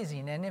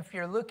amazing. And if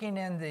you're looking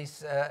in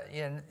this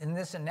in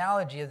this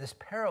analogy of this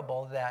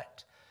parable,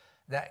 that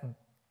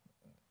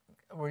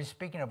we're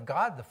speaking of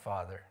God the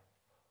Father,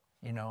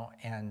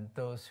 and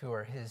those who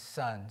are his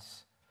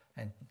sons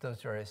and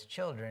those who are his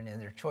children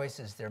and their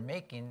choices they're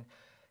making,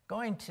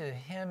 going to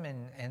him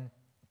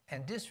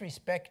and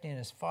disrespecting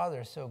his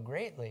father so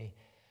greatly,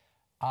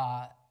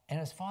 and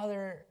his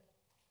father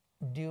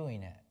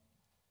doing it.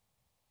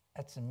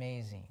 That's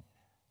amazing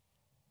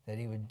that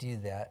he would do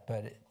that,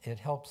 but it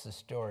helps the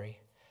story.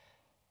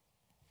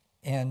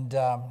 And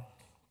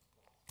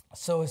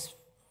so his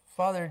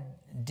father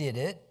did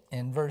it.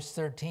 In verse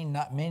 13,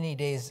 not many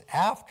days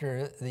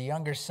after, the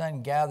younger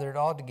son gathered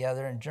all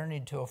together and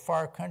journeyed to a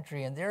far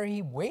country, and there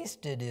he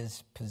wasted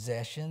his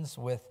possessions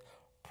with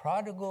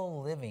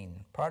prodigal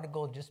living.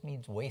 Prodigal just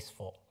means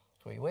wasteful.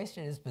 So he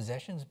wasted his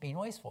possessions being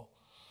wasteful.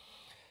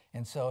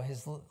 And so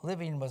his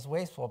living was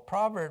wasteful.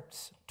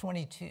 Proverbs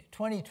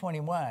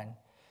 20:21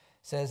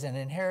 says, an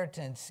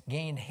inheritance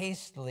gained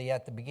hastily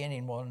at the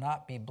beginning will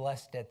not be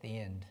blessed at the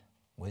end.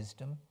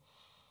 Wisdom.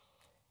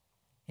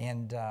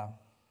 And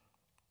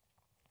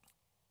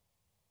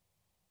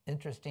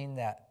interesting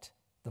that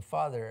the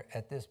father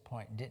at this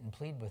point didn't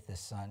plead with his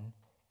son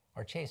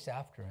or chase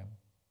after him,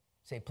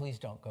 say, please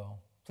don't go,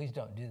 please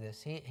don't do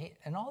this.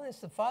 And all this,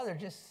 the father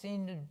just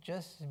seemed to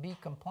just be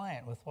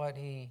compliant with what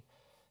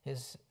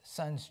his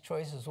son's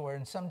choices were.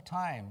 And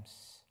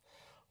sometimes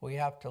we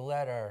have to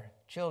let our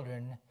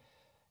children,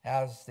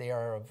 as they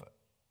are of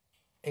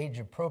age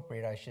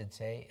appropriate, I should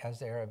say, as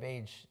they are of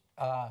age,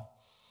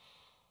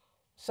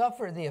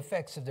 suffer the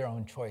effects of their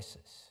own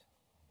choices.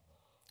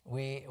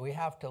 We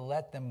have to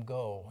let them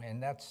go,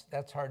 and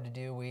that's hard to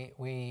do.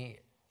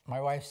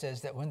 My wife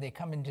says that when they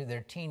come into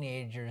their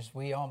teenagers,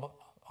 we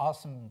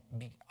often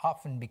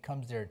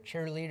becomes their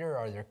cheerleader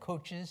or their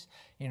coaches.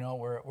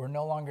 We're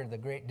no longer the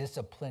great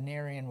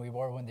disciplinarian we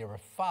were when they were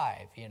 5.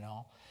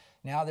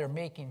 Now they're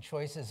making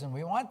choices, and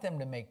we want them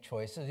to make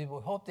choices. We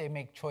hope they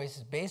make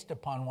choices based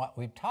upon what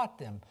we've taught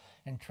them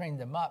and trained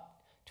them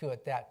up to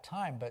at that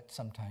time, but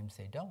sometimes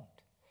they don't.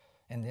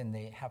 And then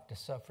they have to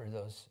suffer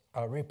those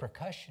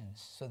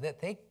repercussions so that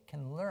they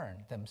can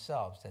learn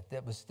themselves that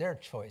that was their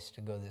choice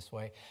to go this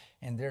way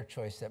and their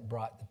choice that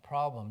brought the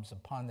problems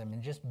upon them.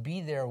 And just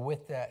be there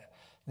with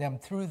them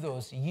through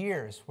those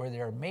years where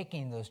they're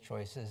making those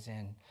choices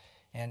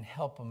and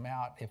help them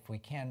out if we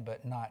can,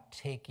 but not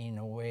taking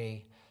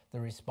away the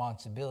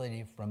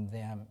responsibility from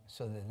them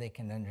so that they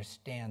can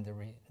understand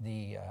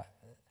the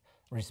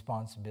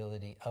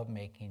responsibility of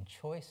making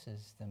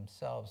choices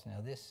themselves.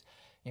 Now this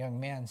young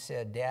man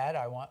said, Dad,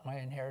 I want my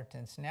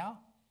inheritance now.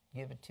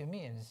 Give it to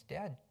me. And his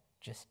dad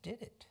just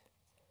did it.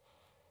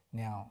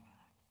 Now,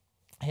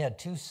 he had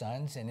 2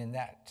 sons, and in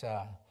that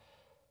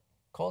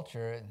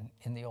culture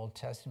in the Old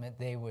Testament,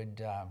 they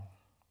would,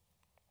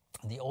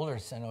 the older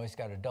son always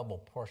got a double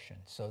portion.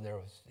 So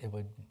it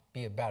would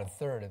be about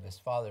 1/3 of his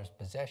father's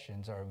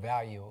possessions or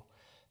value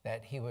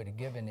that he would have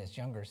given his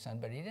younger son,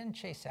 but he didn't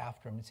chase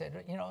after him and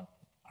said,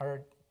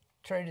 or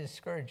tried to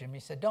discourage him. He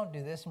said, don't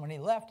do this. And when he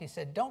left, he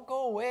said, don't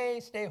go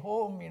away, stay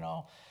home,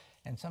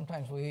 And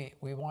sometimes we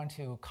want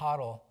to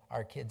coddle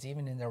our kids,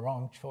 even in their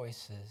wrong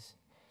choices.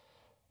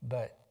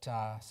 But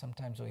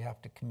sometimes we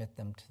have to commit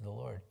them to the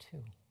Lord,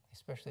 too,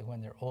 especially when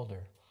they're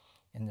older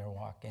in their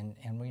walk.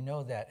 And we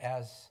know that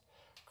as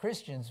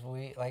Christians,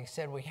 like I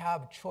said, we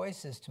have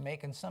choices to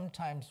make, and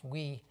sometimes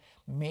we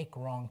make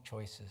wrong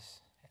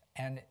choices.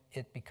 And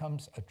it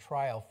becomes a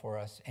trial for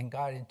us, and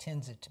God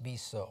intends it to be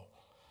so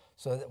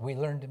that we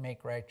learn to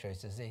make right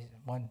choices.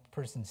 One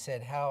person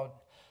said, how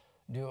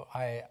do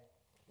I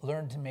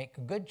learn to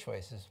make good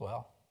choices?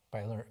 Well,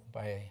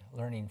 by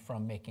learning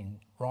from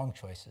making wrong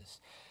choices.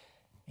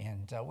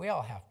 And we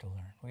all have to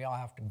learn. We all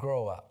have to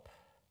grow up.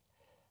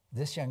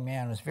 This young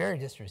man was very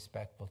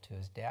disrespectful to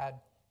his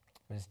dad,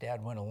 but his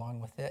dad went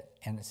along with it.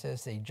 And it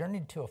says they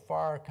journeyed to a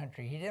far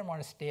country. He didn't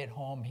want to stay at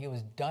home. He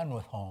was done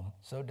with home,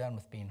 so done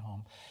with being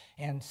home.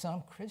 And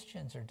some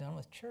Christians are done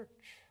with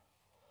church.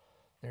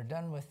 They're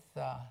done with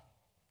the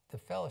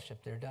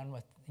fellowship. They're done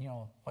with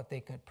what they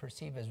could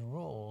perceive as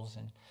rules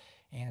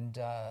and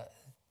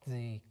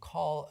the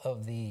call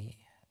of the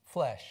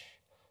flesh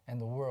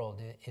and the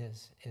world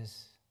is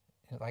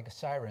like a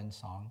siren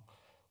song.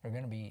 They're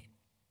going to be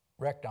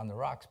wrecked on the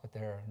rocks, but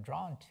they're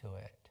drawn to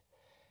it.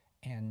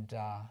 And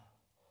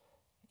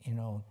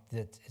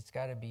that it's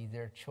got to be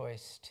their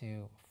choice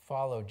to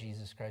follow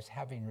Jesus Christ,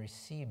 having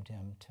received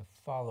him, to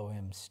follow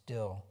him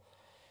still.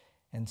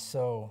 And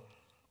so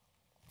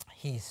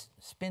he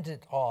spent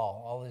it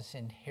all his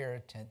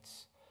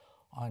inheritance,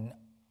 on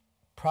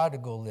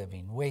prodigal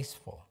living,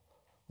 wasteful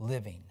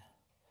living.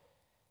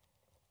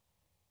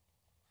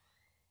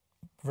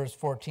 Verse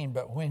 14,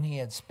 but when he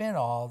had spent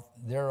all,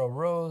 there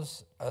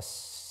arose a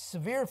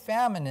severe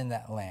famine in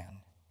that land,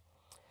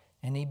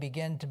 and he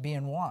began to be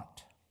in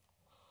want.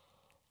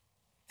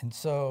 And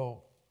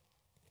so,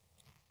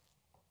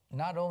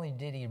 not only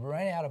did he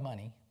run out of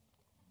money,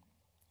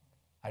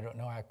 I don't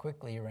know how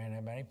quickly he ran out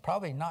of money,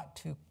 probably not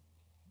too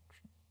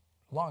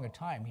long a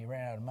time he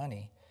ran out of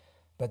money,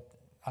 but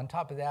on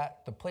top of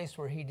that, the place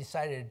where he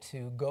decided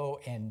to go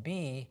and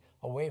be,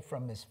 away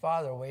from his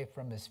father, away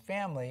from his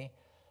family,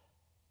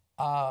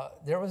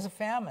 there was a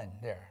famine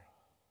there.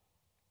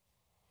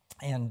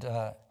 And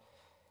it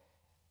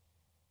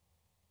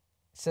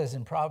says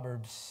in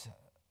Proverbs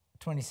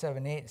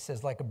 27:8, it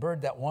says, like a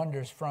bird that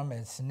wanders from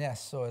its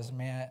nest, so is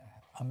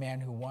a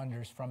man who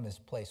wanders from his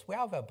place. We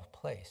all have a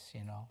place,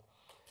 you know.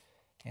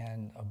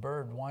 And a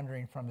bird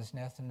wandering from his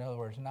nest, in other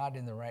words, not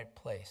in the right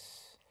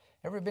place.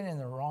 Ever been in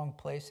the wrong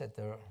place at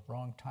the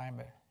wrong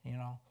time, you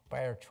know,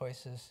 by our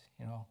choices,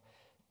 you know?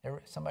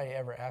 Somebody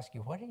ever ask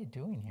you, what are you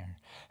doing here?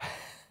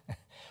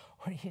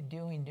 What are you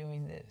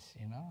doing this,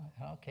 you know?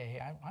 Okay,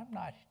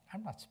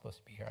 I'm not supposed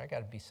to be here. I got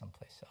to be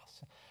someplace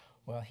else.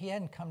 Well, he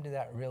hadn't come to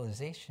that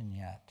realization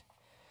yet.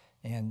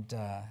 And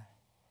there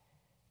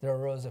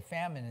arose a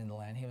famine in the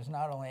land. He was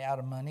not only out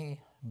of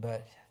money,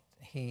 but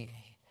he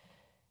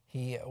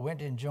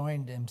went and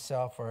joined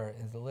himself, or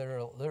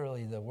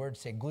literally the words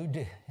say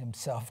glued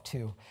himself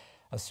to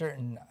a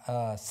certain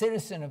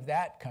citizen of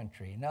that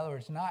country. In other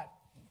words, not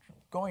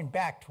going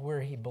back to where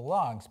he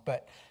belongs,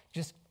 but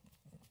just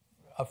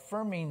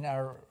affirming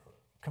or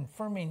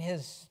confirming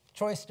his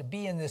choice to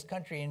be in this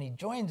country, and he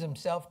joins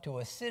himself to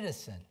a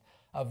citizen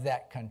of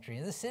that country.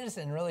 And the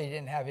citizen really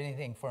didn't have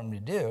anything for him to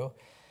do,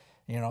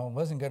 you know,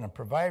 wasn't going to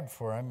provide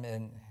for him,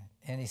 and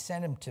he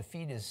sent him to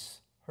feed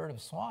his herd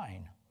of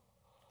swine.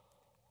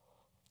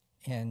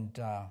 And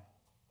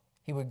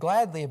he would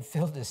gladly have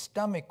filled his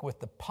stomach with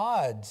the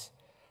pods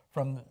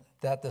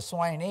that the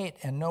swine ate,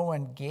 and no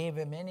one gave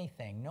him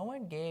anything. No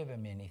one gave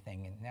him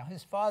anything. And now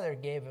his father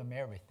gave him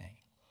everything.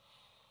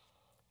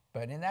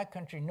 But in that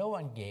country, no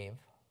one gave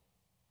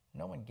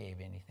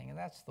anything. And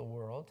that's the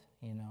world,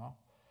 you know.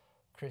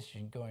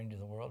 Christian going to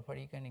the world, what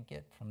are you going to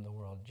get from the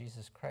world?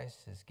 Jesus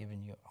Christ has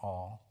given you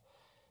all.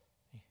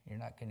 You're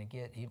not going to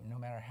get, even no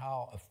matter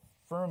how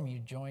firm you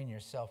join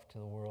yourself to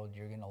the world,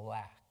 you're going to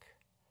lack.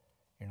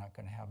 You're not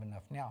going to have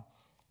enough. Now,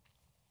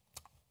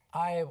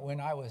 when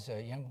I was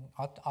young,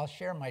 I'll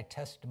share my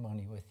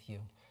testimony with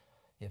you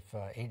if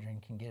Adrian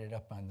can get it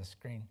up on the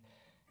screen.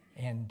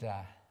 And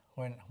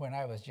when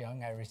I was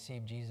young, I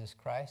received Jesus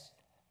Christ.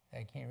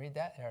 Can you read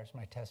that? There's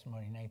my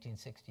testimony,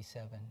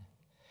 1967.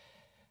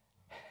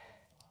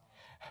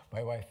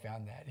 My wife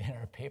found that in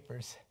our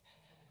papers.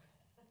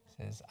 It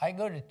says, I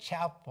go to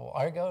chapel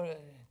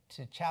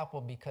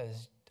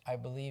because I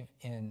believe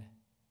in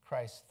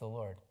Christ the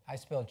Lord. I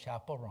spelled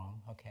chapel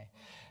wrong, okay.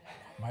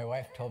 My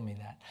wife told me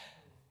that.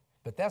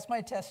 But that's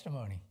my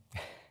testimony.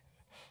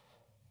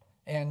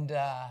 And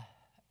that's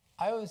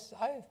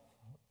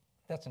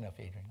enough,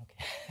 Adrian,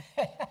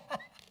 okay.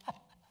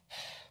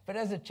 But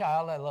as a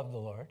child, I loved the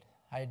Lord.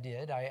 I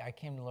did. I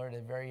came to the Lord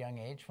at a very young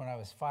age. When I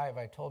was 5,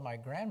 I told my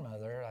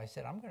grandmother, I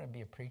said, I'm going to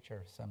be a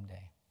preacher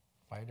someday.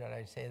 Why did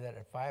I say that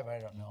at 5? I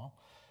don't know.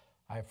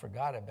 I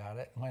forgot about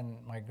it. When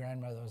my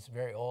grandmother was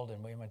very old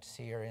and we went to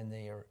see her in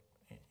the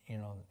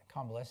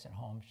convalescent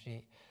home,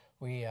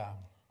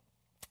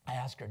 I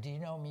asked her, do you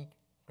know me,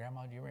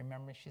 Grandma? Do you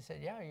remember me? She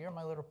said, yeah, you're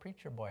my little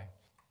preacher boy.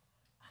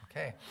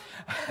 Okay.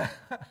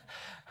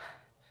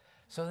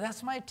 So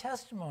that's my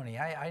testimony.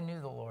 I knew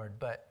the Lord,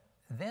 but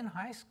then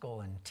high school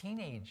and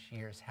teenage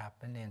years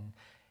happened,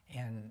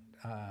 and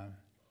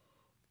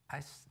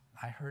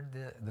I heard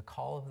the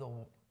call of the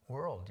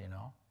world, you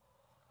know,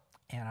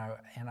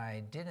 and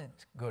I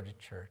didn't go to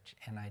church,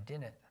 and I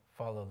didn't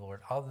follow the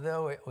Lord,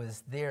 although it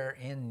was there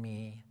in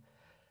me,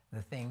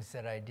 the things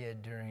that I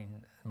did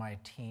during my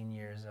teen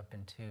years up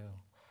into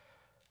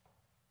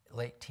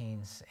late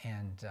teens,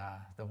 and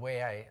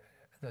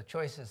the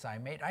choices I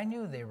made, I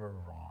knew they were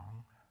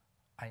wrong.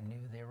 I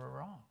knew they were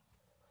wrong.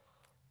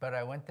 But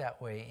I went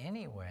that way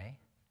anyway,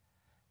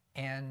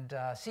 and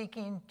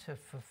seeking to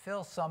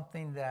fulfill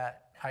something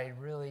that I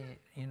really,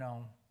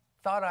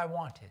 thought I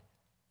wanted,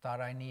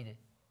 thought I needed.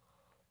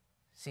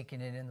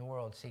 Seeking it in the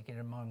world, seeking it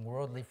among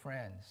worldly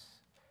friends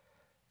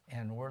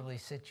and worldly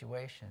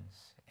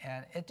situations.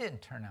 And it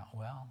didn't turn out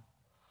well.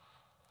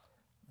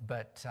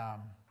 But,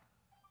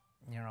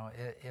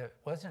 it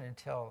wasn't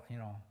until,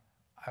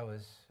 I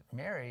was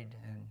married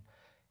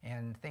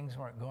and things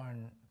weren't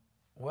going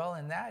well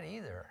in that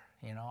either.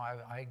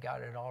 I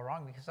got it all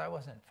wrong because I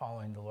wasn't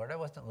following the Lord. I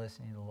wasn't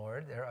listening to the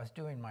Lord. I was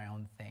doing my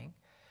own thing.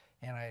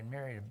 And I had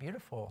married a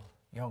beautiful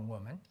young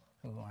woman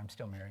who I'm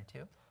still married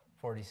to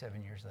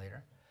 47 years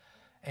later.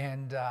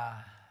 And,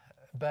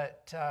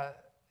 but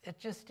it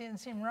just didn't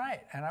seem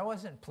right. And I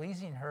wasn't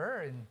pleasing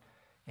her,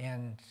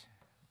 and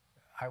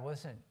I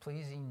wasn't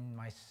pleasing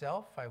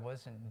myself. I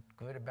wasn't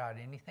good about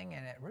anything,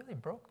 and it really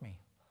broke me.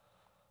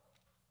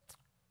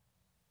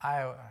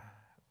 I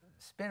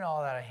spent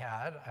all that I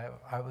had.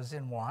 I was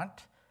in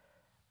want.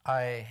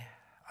 I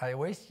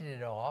wasted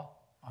it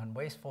all on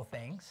wasteful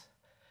things.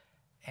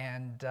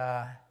 And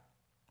I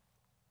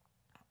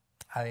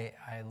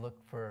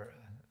looked for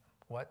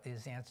what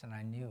is the answer, and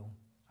I knew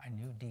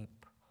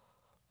deep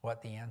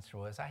what the answer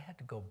was. I had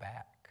to go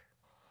back.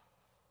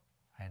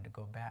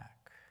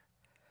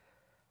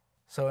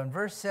 So in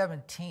verse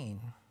 17,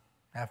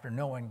 after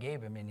no one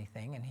gave him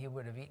anything, and he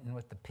would have eaten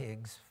with the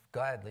pigs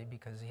gladly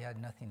because he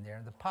had nothing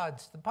there. The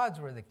pods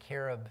were the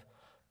carob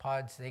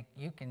pods.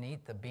 You can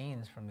eat the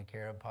beans from the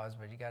carob pods,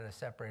 but you got to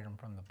separate them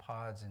from the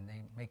pods, and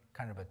they make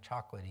kind of a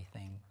chocolatey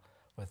thing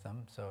with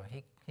them, so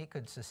he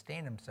could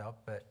sustain himself,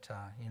 but,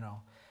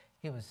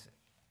 he was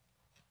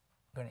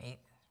going to eat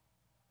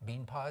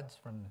bean pods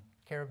from the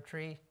carob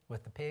tree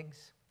with the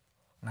pigs.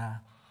 Nah.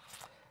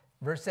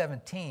 Verse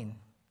 17,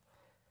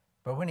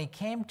 but when he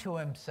came to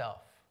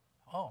himself,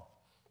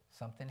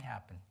 something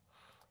happened.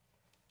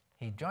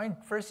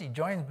 First he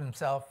joined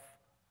himself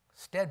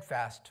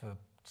steadfast to a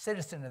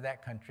citizen of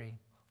that country.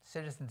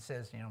 Citizen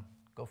says,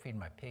 go feed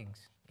my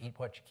pigs. Eat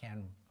what you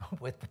can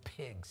with the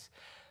pigs.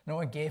 No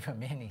one gave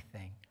him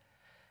anything.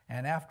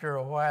 And after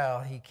a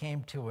while, he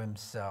came to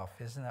himself.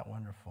 Isn't that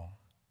wonderful?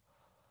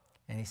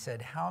 And he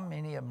said, how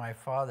many of my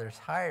father's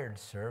hired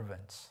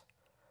servants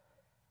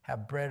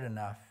have bread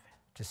enough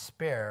to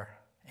spare,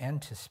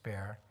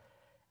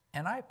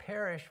 and I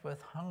perish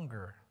with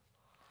hunger?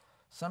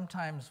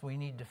 Sometimes we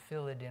need to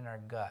feel it in our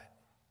gut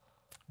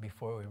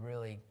before we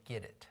really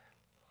get it.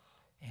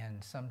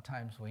 And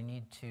sometimes we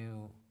need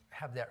to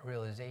have that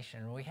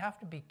realization. We have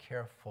to be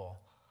careful,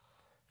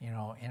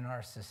 in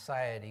our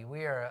society.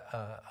 We are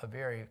a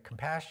very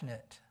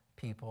compassionate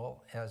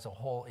people as a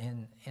whole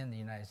in the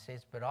United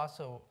States, but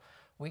also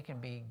we can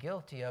be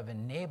guilty of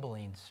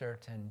enabling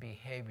certain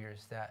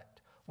behaviors that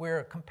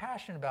we're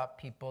compassionate about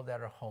people that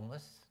are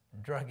homeless,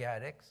 drug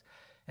addicts,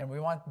 and we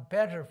want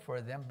better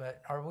for them,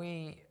 but are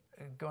we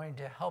going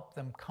to help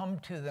them come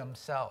to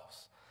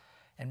themselves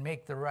and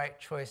make the right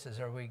choices?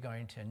 Are we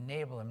going to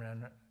enable them?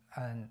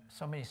 And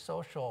so many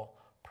social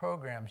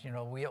programs,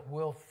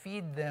 we'll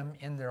feed them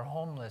in their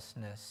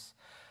homelessness.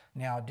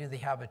 Now, do they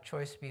have a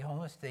choice to be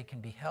homeless? They can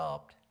be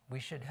helped. We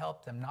should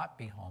help them not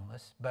be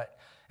homeless. But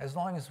as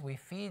long as we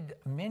feed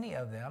many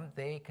of them,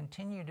 they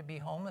continue to be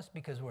homeless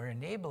because we're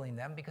enabling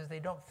them because they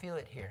don't feel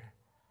it here.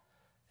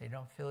 They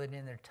don't feel it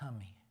in their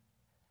tummy.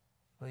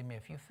 Believe me,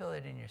 if you feel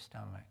it in your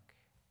stomach,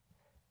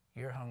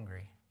 you're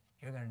hungry.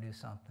 You're going to do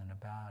something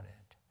about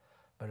it.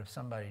 But if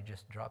somebody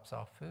just drops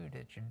off food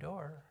at your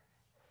door,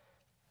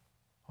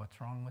 what's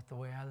wrong with the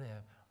way I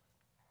live?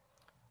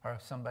 Or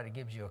if somebody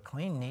gives you a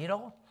clean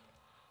needle,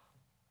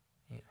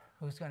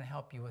 who's going to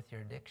help you with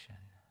your addiction?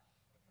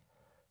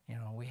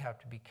 We have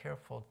to be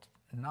careful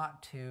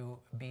not to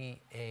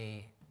be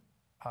a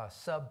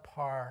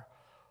subpar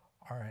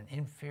or an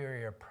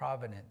inferior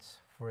providence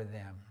for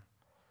them.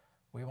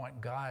 We want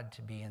God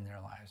to be in their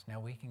lives. Now,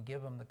 we can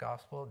give them the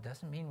gospel. It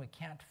doesn't mean we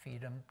can't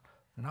feed them.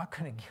 I'm not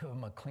going to give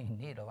them a clean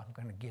needle. I'm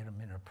going to get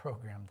them in a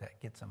program that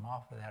gets them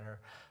off of that, or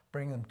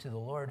bring them to the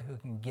Lord who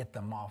can get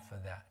them off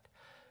of that.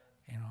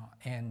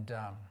 And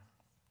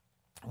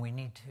we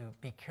need to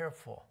be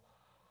careful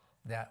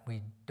that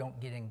we don't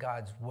get in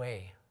God's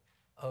way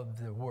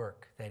of the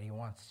work that he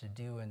wants to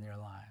do in their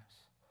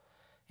lives.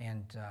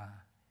 And,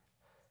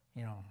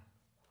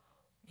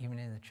 even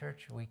in the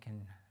church, we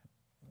can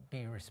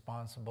be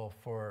responsible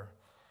for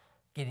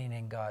getting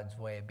in God's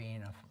way,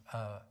 being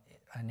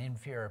an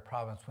inferior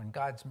providence when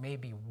God's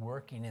maybe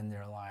working in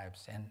their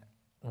lives and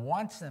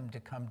wants them to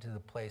come to the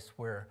place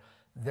where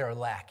they're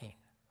lacking,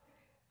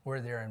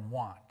 where they're in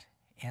want,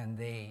 and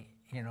they,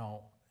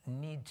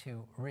 need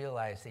to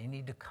realize they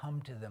need to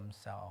come to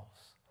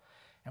themselves.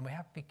 And we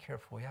have to be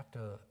careful. We have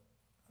to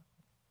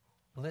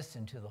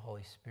listen to the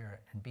Holy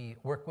Spirit and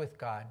work with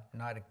God,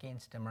 not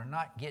against him, or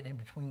not get in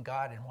between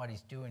God and what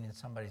he's doing in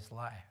somebody's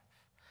life.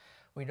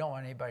 We don't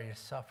want anybody to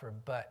suffer,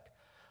 but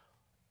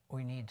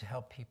we need to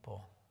help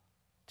people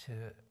to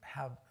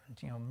have,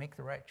 make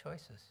the right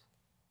choices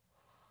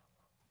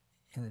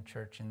in the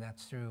church, and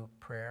that's through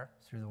prayer,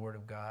 through the Word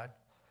of God,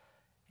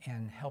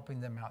 and helping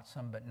them out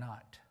some, but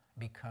not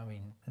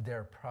becoming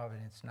their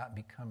providence, not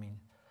becoming,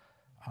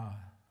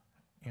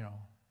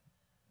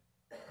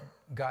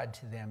 God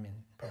to them and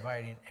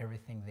providing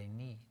everything they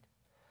need.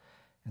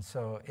 And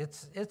so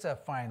it's a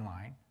fine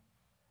line.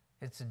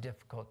 It's a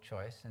difficult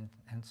choice,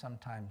 and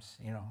sometimes,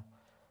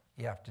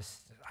 you have to,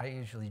 I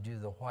usually do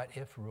the what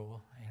if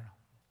rule,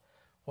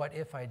 What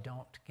if I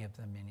don't give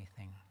them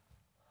anything?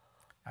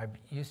 I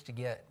used to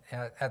get,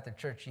 at the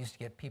church, used to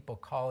get people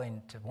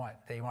calling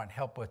they want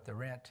help with the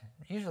rent.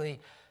 Usually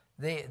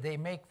they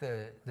make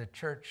the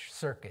church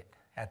circuit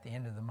at the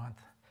end of the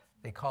month.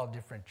 They call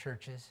different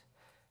churches,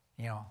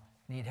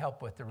 need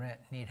help with the rent,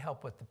 need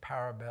help with the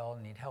power bill,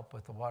 need help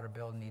with the water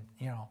bill,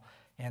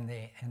 and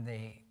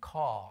they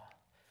call.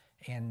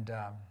 And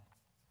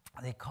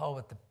they call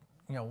with the,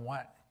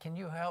 can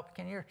you help?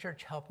 Can your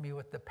church help me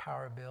with the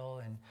power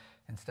bill and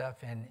stuff?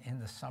 And in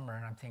the summer,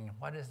 and I'm thinking,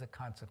 what is the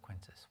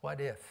consequences?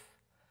 What if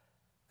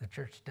the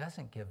church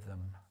doesn't give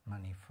them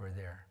money for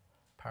their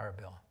power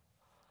bill?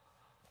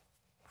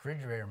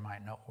 Refrigerator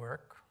might not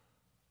work.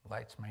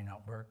 Lights may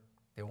not work.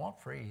 They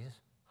won't freeze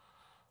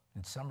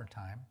in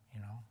summertime,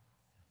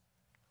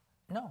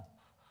 No,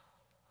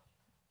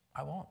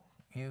 I won't.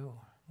 You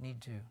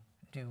need to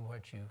do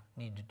what you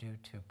need to do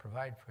to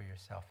provide for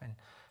yourself. And,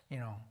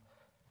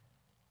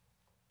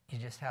 you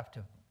just have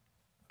to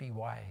be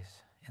wise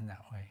in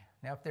that way.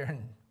 Now,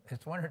 if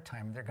it's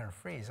wintertime, they're going to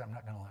freeze. I'm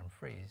not going to let them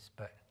freeze,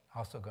 but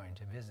also going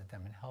to visit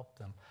them and help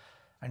them.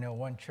 I know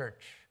one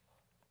church,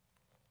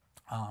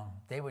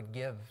 they would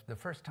give, the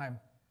first time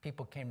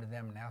people came to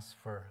them and asked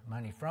for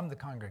money from the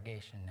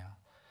congregation now,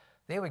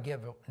 they would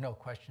give no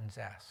questions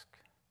asked.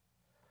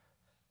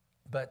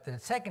 But the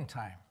second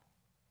time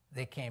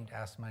they came to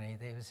ask money,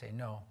 they would say,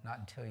 no, not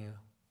until you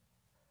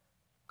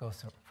go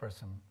for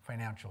some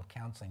financial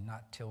counseling,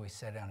 not until we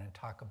sit down and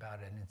talk about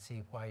it and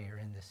see why you're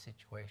in this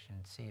situation,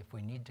 and see if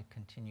we need to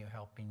continue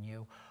helping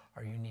you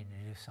or you need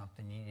to do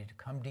something. You need to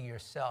come to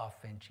yourself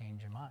and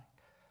change your mind.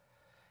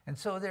 And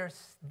so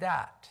there's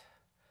that.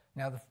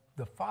 Now,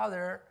 the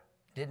father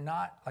did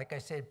not, like I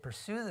said,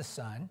 pursue the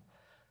son,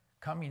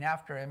 coming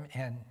after him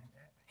and,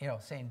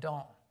 saying,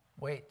 don't,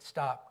 wait,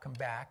 stop, come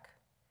back.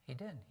 He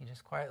didn't. He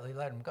just quietly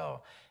let him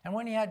go. And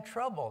when he had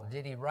trouble,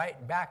 did he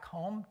write back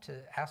home to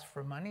ask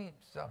for money?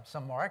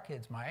 Some of our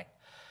kids might,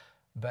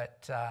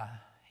 but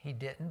he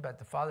didn't. But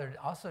the father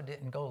also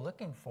didn't go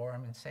looking for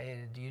him and say,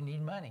 do you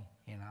need money?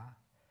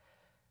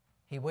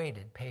 He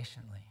waited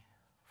patiently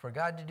for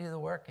God to do the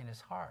work in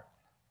his heart.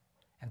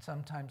 And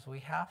sometimes we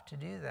have to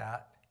do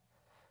that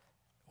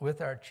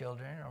with our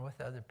children or with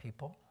other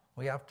people.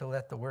 We have to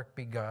let the work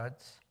be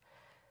God's.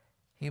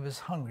 He was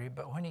hungry,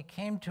 but when he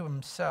came to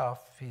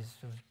himself, he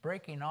was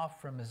breaking off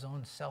from his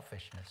own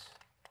selfishness,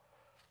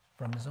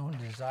 from his own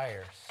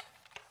desires,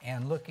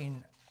 and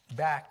looking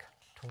back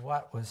to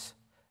what was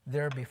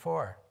there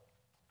before,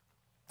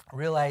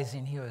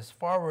 realizing he was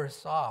far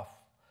worse off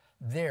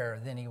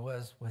there than he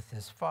was with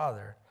his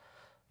father,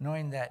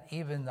 knowing that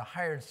even the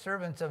hired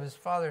servants of his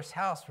father's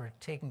house were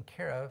taken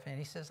care of. And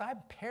he says, I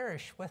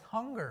perish with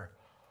hunger.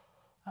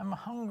 I'm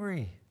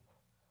hungry.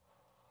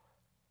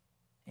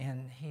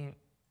 And he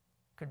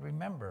could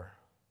remember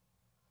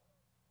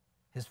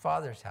his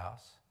father's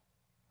house,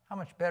 how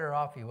much better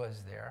off he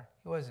was there.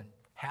 He wasn't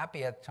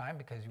happy at the time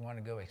because he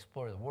wanted to go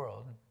explore the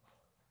world.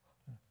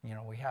 We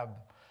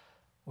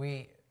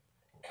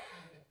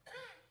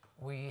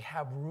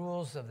have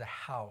rules of the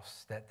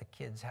house that the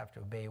kids have to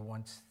obey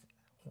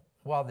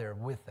while they're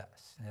with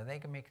us. They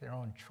can make their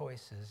own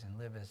choices and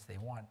live as they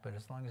want, but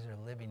as long as they're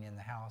living in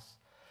the house,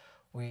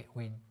 we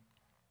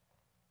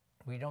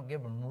don't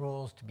give them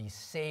rules to be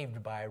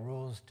saved by,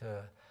 rules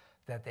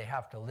that they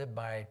have to live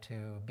by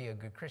to be a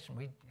good Christian.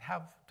 We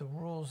have the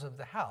rules of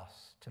the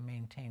house to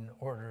maintain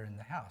order in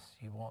the house.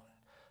 You won't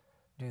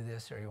do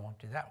this or you won't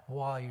do that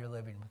while you're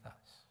living with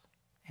us.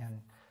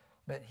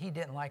 But he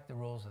didn't like the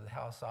rules of the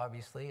house,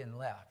 obviously, and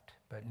left.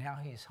 But now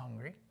he's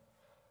hungry.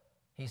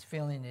 He's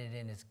feeling it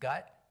in his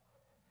gut.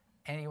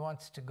 And he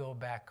wants to go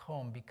back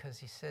home because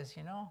he says,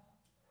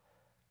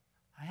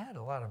 I had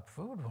a lot of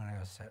food when I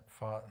was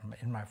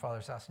in my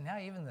father's house. And now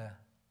even the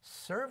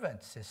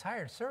servants, his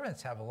hired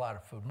servants, have a lot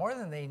of food, more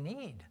than they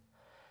need.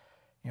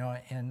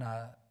 In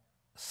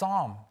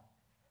Psalm,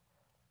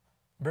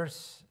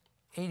 verse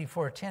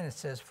 84:10, it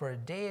says, for a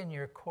day in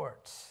your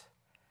courts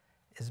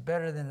is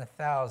better than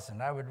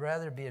 1,000. I would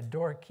rather be a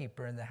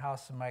doorkeeper in the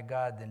house of my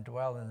God than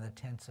dwell in the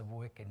tents of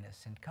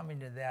wickedness. And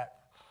coming to that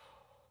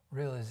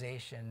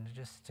realization,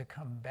 just to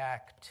come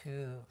back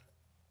to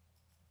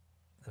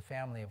the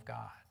family of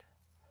God,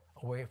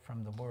 away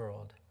from the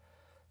world.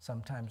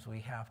 Sometimes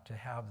we have to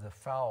have the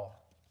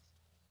foul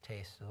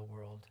taste of the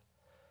world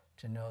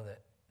to know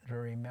that, to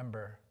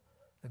remember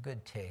the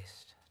good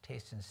taste.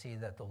 Taste and see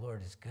that the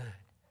Lord is good.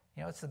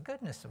 It's the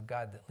goodness of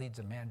God that leads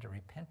a man to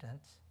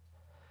repentance.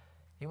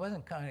 He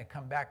wasn't going to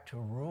come back to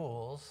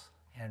rules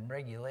and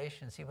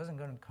regulations. He wasn't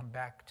going to come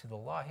back to the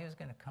law. He was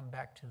going to come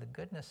back to the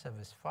goodness of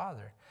his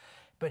Father.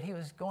 But he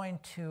was going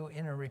to,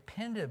 in a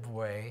repentive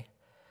way,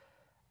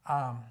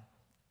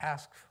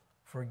 ask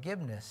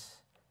forgiveness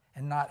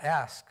and not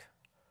ask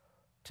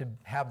to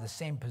have the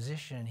same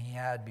position he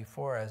had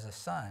before as a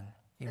son,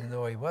 even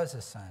though he was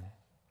a son.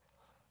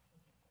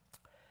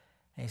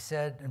 And he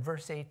said in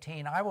verse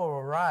 18, I will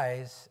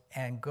arise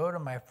and go to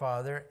my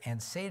father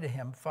and say to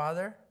him,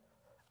 Father,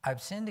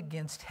 I've sinned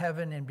against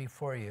heaven and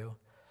before you,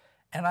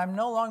 and I'm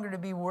no longer to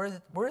be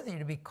worthy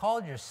to be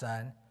called your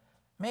son.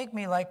 Make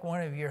me like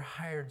one of your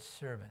hired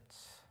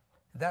servants.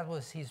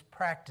 He's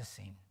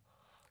practicing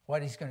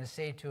what he's going to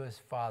say to his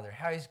father,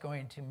 how he's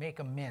going to make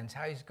amends,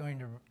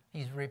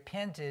 he's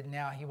repented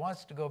now, he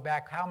wants to go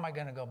back. How am I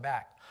going to go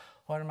back?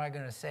 What am I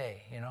going to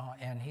say?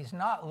 And he's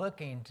not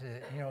looking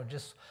to,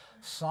 just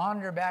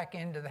saunter back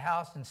into the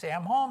house and say,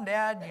 I'm home,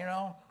 Dad,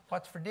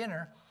 what's for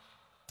dinner?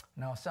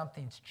 No,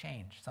 something's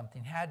changed.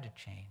 Something had to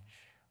change.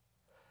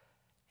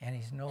 And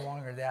he's no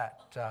longer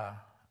that,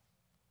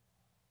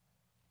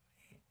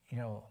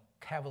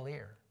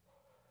 cavalier.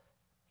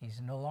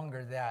 He's no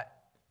longer that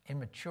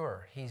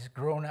immature. He's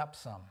grown up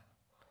some.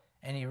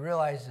 And he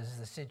realizes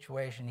the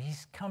situation.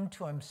 He's come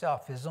to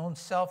himself. His own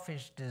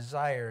selfish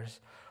desires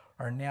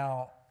are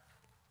now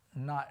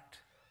not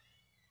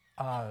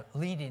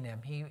leading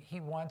him. He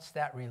wants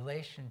that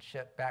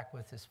relationship back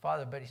with his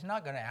father, but he's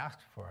not going to ask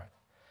for it.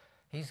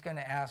 He's going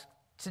to ask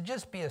to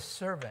just be a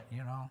servant,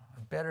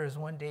 Better is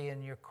one day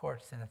in your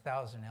courts than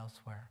 1,000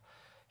 elsewhere.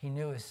 He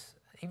knew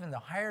even the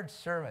hired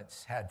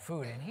servants had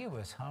food, and he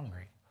was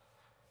hungry.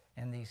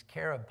 And these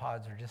carob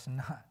pods are just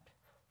not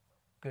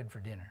good for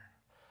dinner.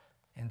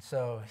 And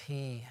so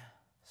he's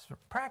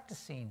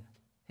practicing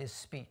his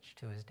speech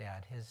to his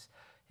dad,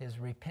 his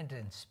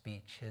repentant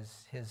speech,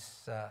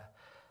 his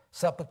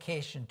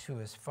supplication to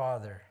his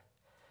father.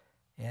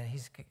 And he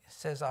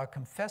says, I'll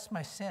confess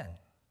my sin.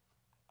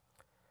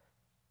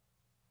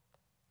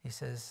 He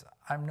says,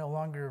 I'm no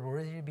longer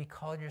worthy to be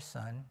called your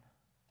son.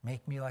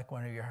 Make me like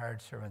one of your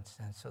hired servants.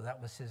 And so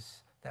that was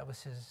his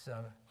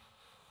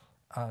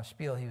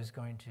spiel he was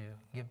going to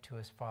give to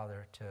his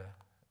father, to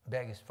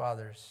beg his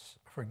father's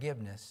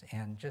forgiveness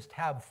and just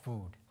have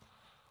food.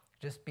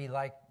 Just be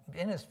like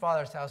in his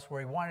father's house where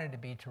he wanted to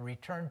be, to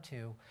return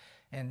to.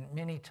 And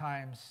many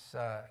times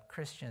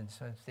Christians,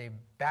 if they've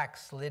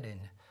backslidden,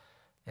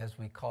 as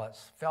we call it,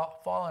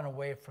 fallen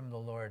away from the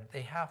Lord,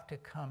 they have to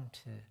come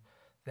to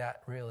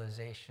that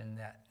realization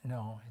that,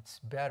 no, it's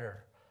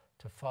better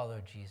to follow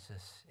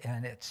Jesus.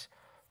 And it's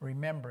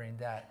remembering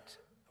that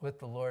with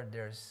the Lord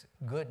there's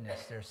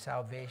goodness, there's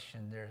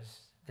salvation,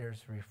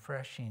 there's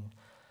refreshing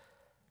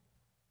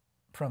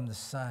from the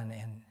Son,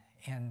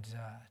 and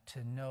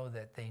to know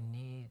that they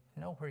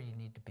know where you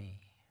need to be.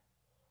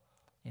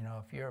 You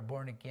know, if you're a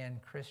born-again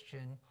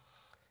Christian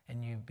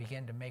and you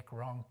begin to make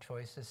wrong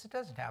choices, it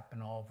doesn't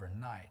happen all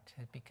overnight.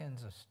 It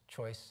begins with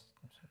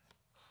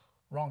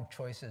wrong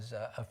choices,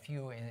 a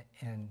few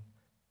in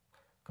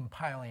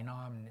compiling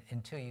on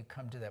until you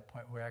come to that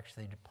point where you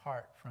actually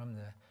depart from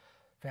the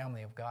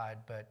family of God.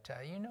 But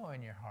you know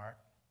in your heart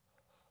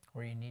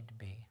where you need to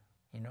be.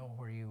 You know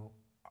where you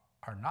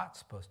are not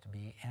supposed to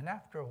be. And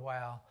after a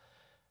while,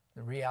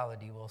 the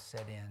reality will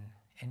set in,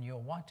 and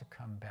you'll want to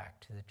come back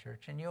to the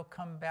church. And you'll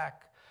come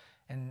back,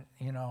 and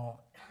you know,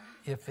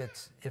 if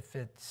it's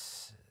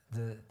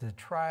the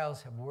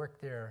trials have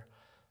worked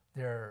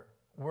their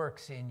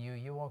works in you,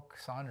 you won't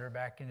saunter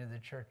back into the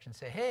church and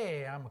say,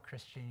 hey, I'm a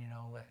Christian, you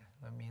know,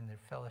 let me in the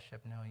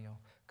fellowship. No, you'll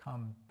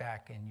come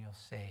back and you'll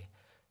say,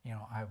 you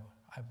know,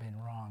 I've been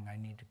wrong. I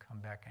need to come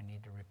back. I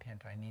need to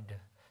repent. I need to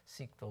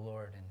seek the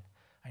Lord, and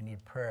I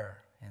need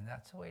prayer. And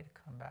that's the way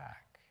to come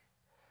back.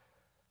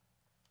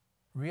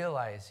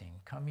 Realizing,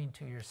 coming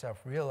to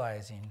yourself,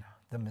 realizing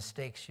the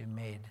mistakes you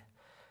made.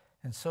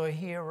 And so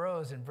he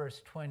arose in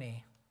verse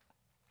 20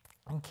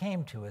 and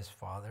came to his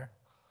father.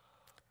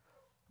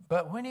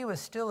 But when he was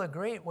still a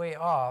great way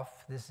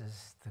off, this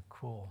is the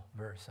cool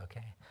verse,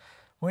 okay?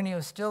 When he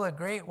was still a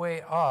great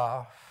way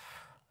off,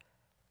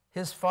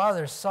 his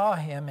father saw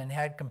him and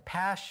had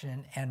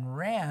compassion and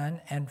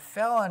ran and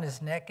fell on his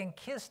neck and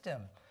kissed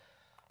him.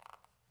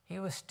 He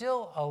was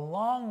still a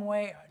long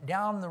way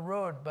down the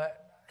road,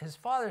 but his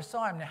father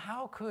saw him. Now,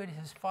 how could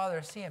his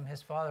father see him?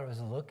 His father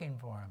was looking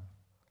for him,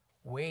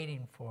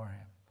 waiting for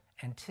him,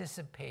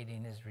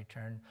 anticipating his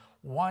return,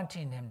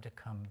 wanting him to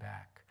come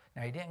back.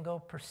 Now, he didn't go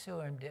pursue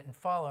him, didn't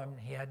follow him.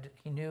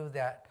 He knew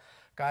that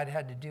God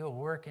had to do a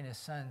work in his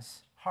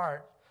son's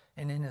heart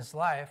and in his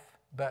life.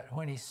 But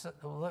when he's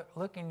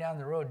looking down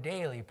the road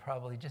daily,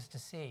 probably just to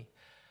see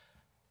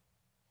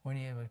when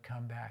he would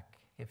come back,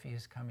 if he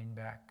was coming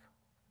back,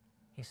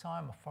 he saw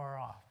him afar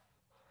off.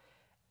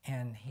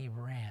 And he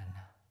ran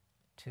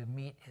to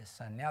meet his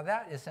son. Now,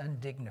 that is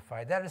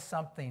undignified. That is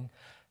something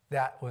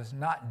that was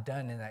not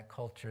done in that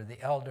culture.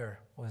 The elder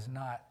was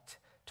not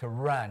to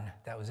run.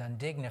 That was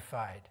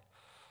undignified.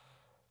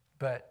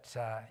 But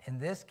in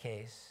this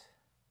case,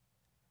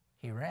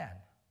 he ran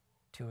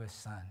to his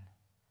son.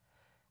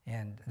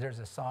 And there's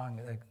a song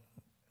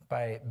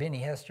by Benny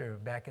Hester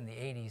back in the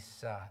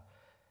 80s.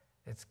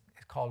 It's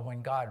called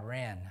When God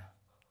Ran.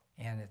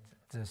 And it's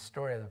the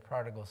story of the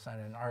prodigal son.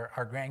 And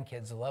our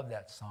grandkids love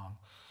that song,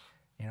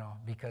 you know,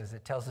 because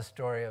it tells the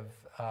story of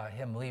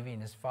him leaving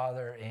his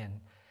father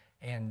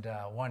and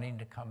wanting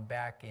to come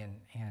back.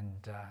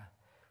 And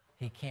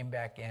he came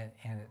back, and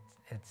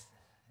it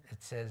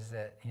says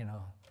that, you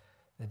know,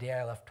 the day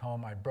I left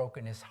home, I'd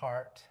broken his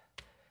heart.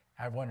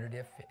 I wondered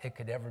if it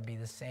could ever be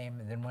the same.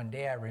 And then one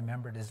day I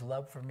remembered his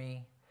love for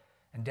me.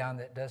 And down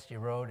that dusty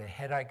road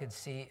ahead I could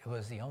see, it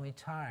was the only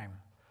time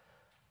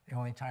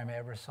I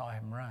ever saw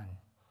him run.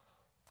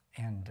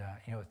 And,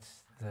 you know,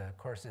 the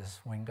course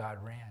is When God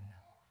Ran.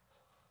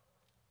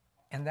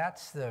 And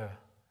that's the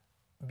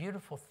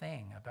beautiful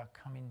thing about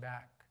coming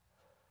back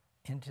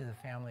into the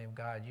family of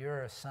God.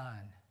 You're a son.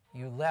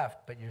 You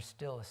left, but you're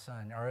still a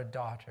son or a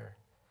daughter.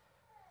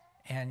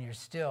 And you're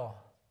still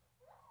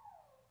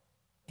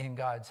in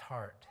God's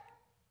heart,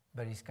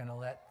 but he's going to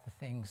let the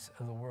things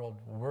of the world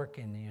work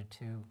in you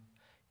to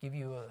give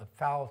you a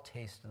foul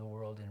taste of the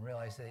world and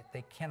realize that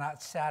they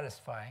cannot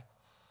satisfy,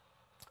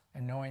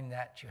 and knowing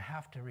that you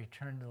have to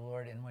return to the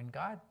Lord. And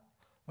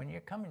when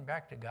you're coming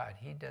back to God,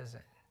 he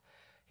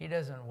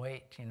doesn't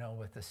wait, you know,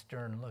 with a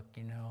stern look,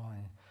 you know.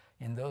 And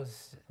in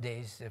those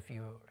days, if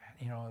you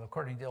know,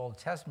 according to the Old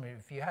Testament,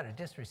 if you had a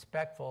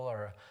disrespectful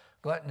or a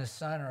gluttonous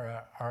son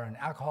or an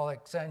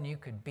alcoholic son, you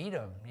could beat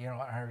him, you know,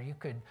 or you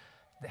could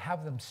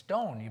have them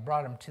stoned. You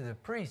brought them to the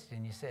priest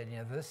and you said, you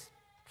know, this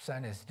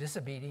son is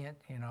disobedient,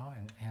 you know,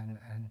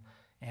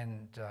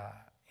 and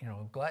you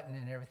know, glutton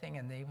and everything,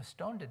 and he was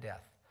stoned to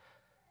death.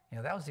 You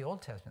know, that was the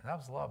Old Testament. That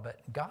was the law. But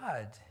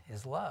God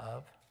is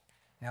love.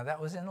 Now,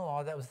 that was in the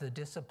law. That was the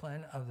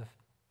discipline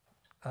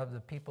of the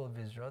people of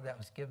Israel that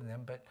was given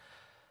them.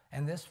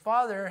 And this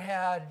father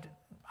had,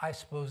 I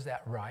suppose,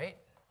 that right.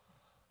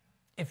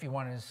 if he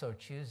wanted to so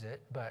choose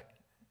it, but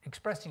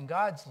expressing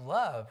God's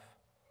love,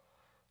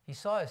 he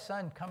saw his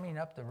son coming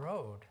up the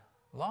road,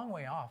 a long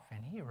way off,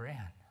 and he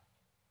ran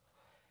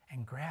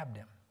and grabbed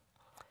him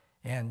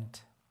and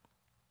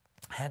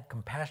had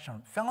compassion on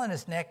him, fell on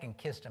his neck and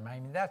kissed him. I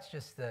mean, that's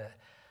just the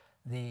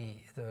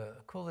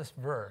coolest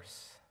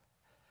verse,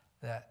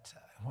 that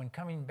when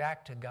coming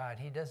back to God,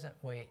 he doesn't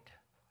wait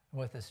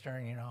with a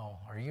stern,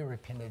 are you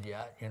repented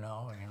yet?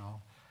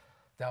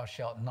 Thou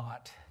shalt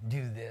not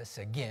do this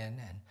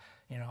again. And,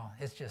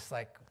 it's just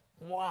like,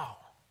 wow,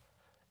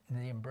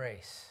 the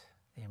embrace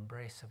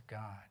of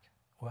God.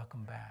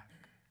 Welcome back.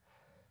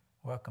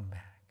 Welcome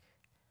back.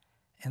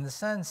 And the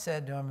son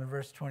said to him in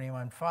verse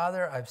 21,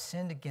 Father, I've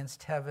sinned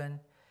against heaven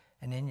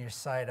and in your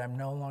sight. I'm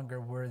no longer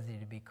worthy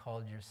to be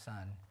called your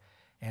son.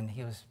 And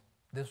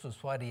this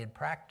was what he had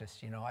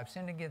practiced. I've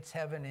sinned against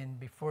heaven and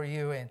before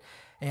you,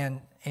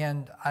 and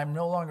I'm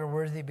no longer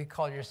worthy to be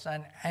called your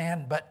son.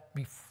 But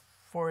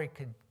before he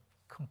could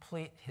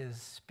complete his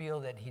spiel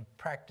that he'd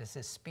practiced,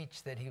 his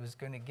speech that he was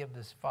going to give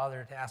this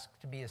father to ask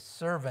to be a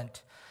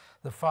servant,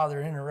 the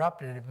father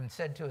interrupted him and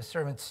said to his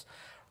servants,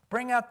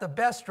 bring out the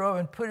best robe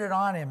and put it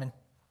on him, and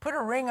put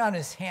a ring on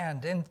his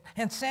hand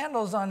and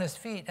sandals on his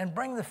feet, and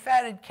bring the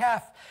fatted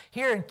calf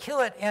here and kill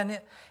it,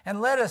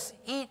 and let us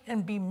eat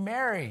and be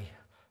merry.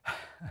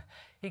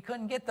 He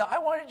couldn't get I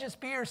want to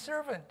just be your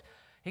servant.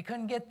 He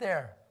couldn't get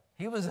there.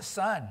 He was a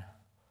son.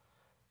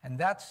 And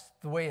that's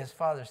the way his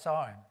father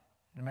saw him.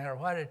 No matter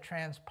what had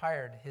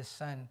transpired, his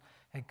son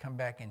had come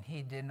back, and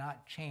he did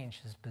not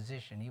change his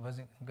position. He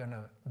wasn't going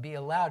to be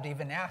allowed to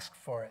even ask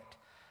for it.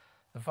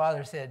 The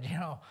father said,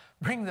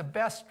 bring the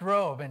best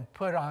robe and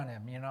put on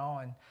him,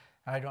 and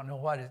I don't know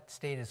what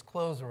state his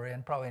clothes were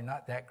in, probably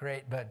not that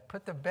great, but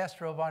put the best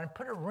robe on him,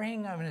 put a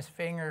ring on his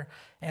finger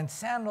and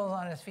sandals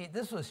on his feet.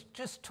 This was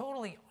just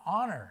totally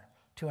honor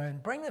to him.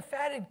 Bring the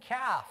fatted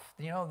calf,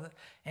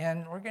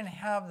 and we're going to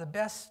have the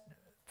best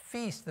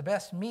feast, the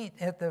best meat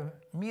at the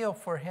meal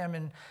for him,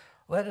 and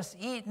let us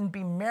eat and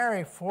be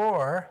merry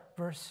for,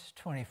 verse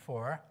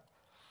 24,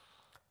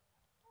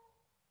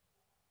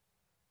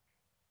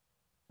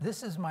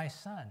 this is my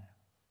son,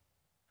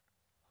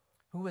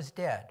 who was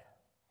dead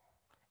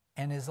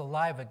and is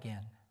alive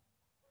again.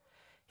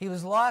 He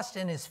was lost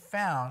and is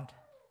found,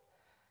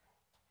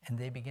 and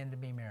they began to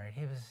be married.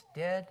 He was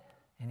dead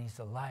and he's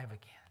alive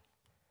again.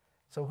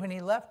 So when he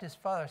left his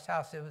father's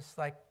house, it was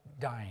like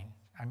dying.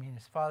 I mean,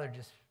 his father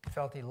just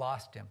felt he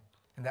lost him,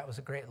 and that was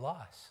a great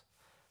loss.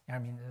 I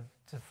mean,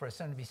 for a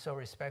son to be so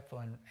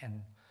respectful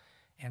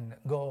and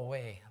go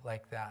away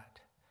like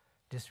that,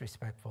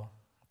 disrespectful.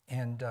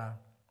 And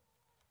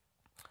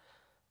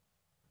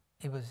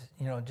it was,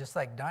 just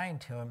like dying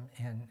to him,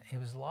 and he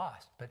was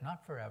lost, but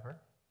not forever.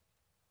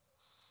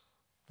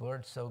 The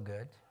Lord's so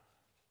good.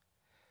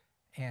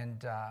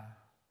 And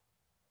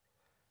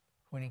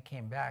when he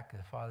came back,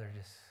 the father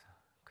just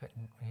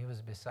couldn't, he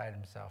was beside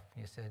himself.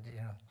 He said,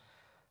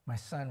 my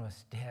son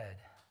was dead.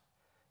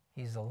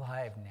 He's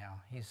alive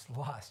now. He's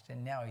lost,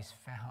 and now he's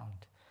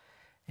found.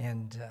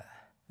 And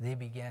they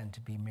began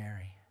to be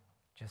merry.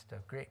 Just a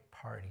great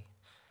party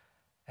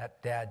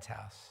at Dad's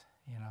house,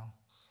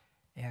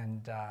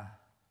 And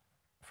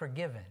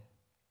forgiven,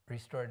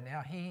 restored.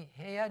 Now, he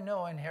had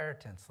no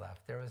inheritance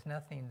left. There was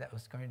nothing that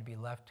was going to be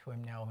left to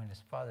him now when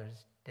his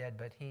father's dead,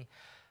 but he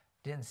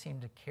didn't seem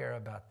to care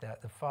about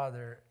that. The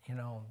father,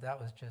 that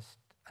was just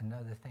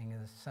another thing.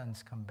 The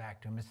son's come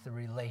back to him. It's the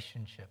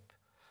relationship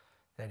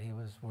that he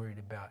was worried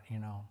about,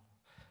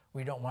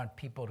 We don't want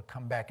people to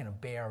come back and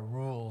obey our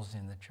rules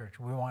in the church.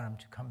 We want them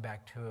to come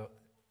back to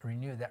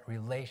renew that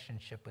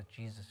relationship with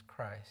Jesus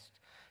Christ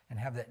and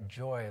have that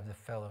joy of the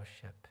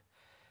fellowship.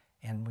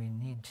 And we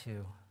need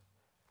to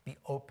be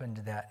open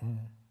to that, and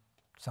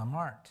some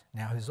aren't.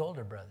 Now his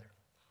older brother,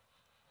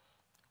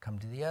 come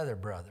to the other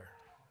brother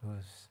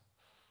who's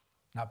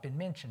not been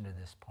mentioned at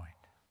this point.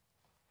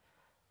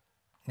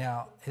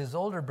 Now his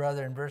older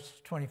brother in verse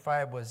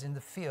 25 was in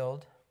the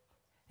field,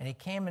 and he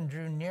came and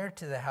drew near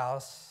to the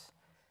house.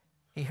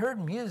 He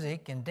heard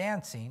music and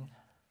dancing.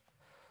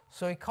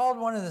 So he called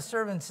one of the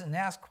servants and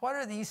asked, what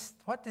do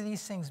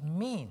these things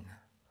mean?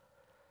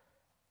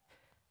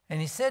 And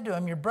he said to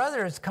him, your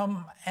brother has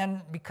come,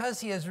 and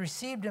because he has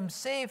received him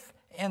safe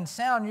and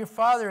sound, your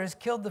father has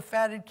killed the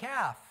fatted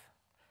calf.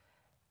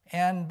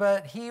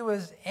 But he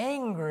was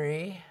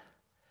angry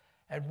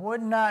and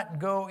would not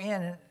go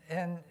in,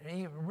 and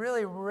he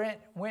really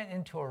went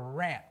into a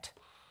rant.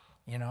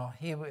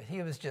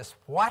 He was just,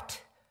 what?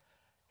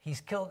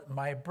 He's killed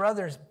my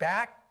brother's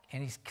back,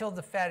 and he's killed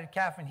the fatted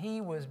calf, and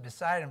he was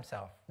beside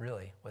himself,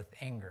 really, with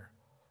anger.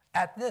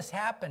 At this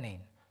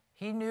happening,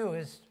 he knew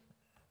his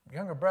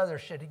younger brother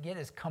should get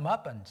his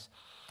comeuppance,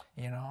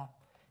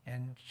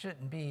 and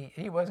shouldn't be,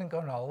 he wasn't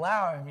going to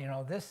allow him,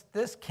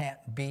 this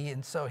can't be,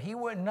 and so he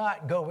would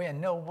not go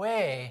in. No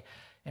way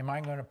am I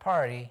going to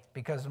party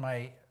because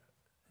my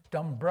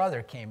dumb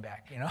brother came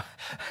back,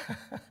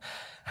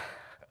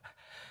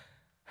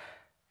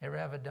 Ever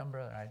have a dumb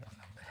brother? I don't know.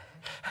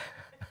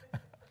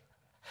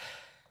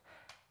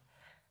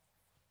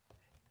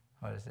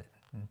 What is it?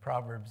 In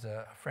Proverbs,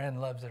 a friend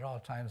loves at all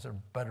times,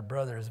 but a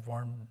brother is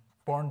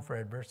born for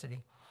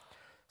adversity.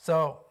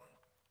 So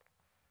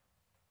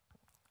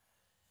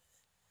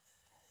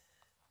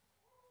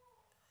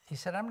he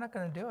said, I'm not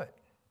going to do it.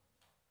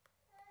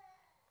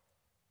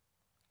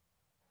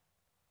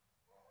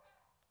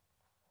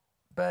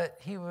 But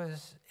he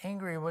was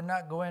angry, would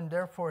not go in.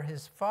 Therefore,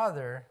 his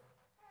father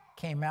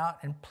came out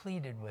and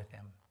pleaded with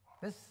him.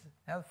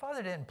 Now, the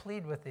father didn't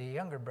plead with the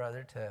younger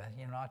brother to,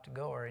 not to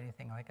go or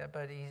anything like that,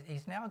 but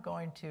he's now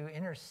going to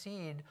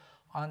intercede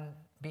on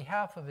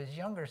behalf of his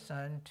younger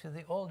son to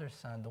the older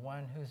son, the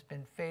one who's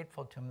been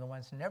faithful to him, the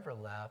one's never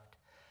left.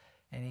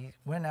 And he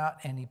went out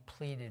and he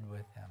pleaded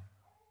with him.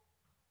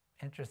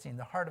 Interesting,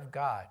 the heart of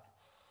God,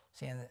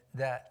 seeing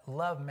that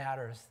love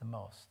matters the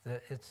most.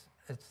 It's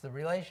the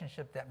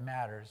relationship that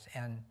matters.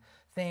 And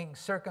things,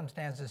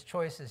 circumstances,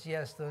 choices,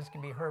 yes, those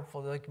can be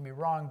hurtful, those can be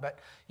wrong, but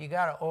you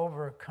got to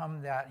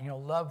overcome that.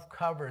 Love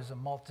covers a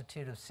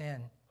multitude of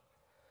sin.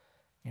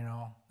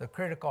 The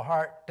critical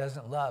heart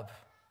doesn't love.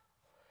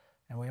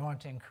 And we want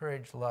to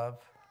encourage love.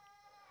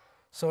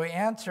 So he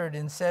answered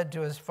and said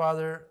to his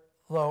father,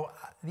 Lo,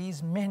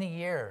 these many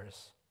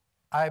years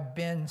I've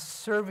been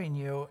serving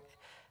you,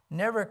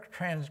 never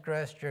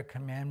transgressed your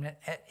commandment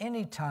at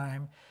any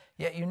time,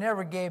 yet you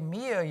never gave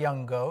me a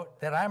young goat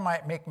that I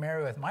might make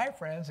merry with my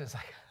friends. It's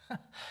like,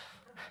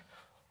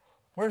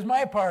 where's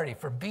my party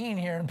for being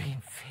here and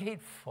being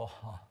faithful?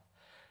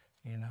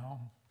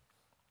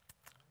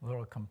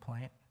 Little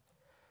complaint.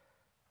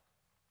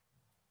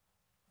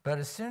 But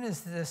as soon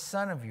as this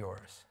son of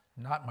yours,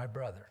 not my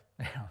brother,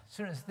 as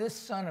soon as this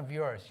son of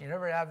yours, you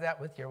never have that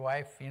with your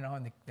wife,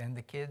 and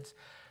the kids,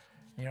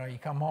 you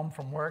come home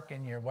from work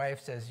and your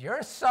wife says,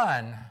 your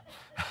son,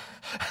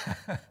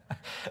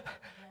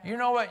 you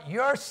know what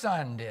your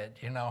son did,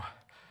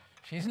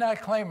 she's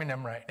not claiming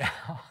him right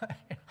now.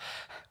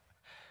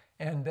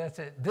 And that's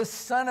it. This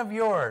son of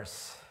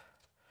yours,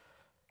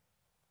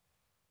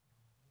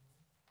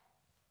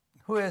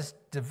 who has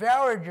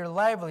devoured your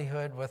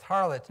livelihood with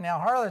harlots. Now,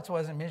 harlots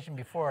wasn't mentioned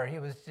before. He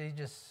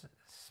just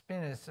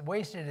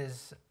wasted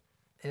his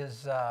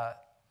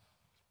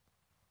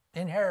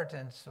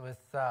inheritance with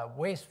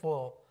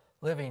wasteful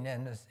living,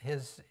 and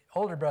his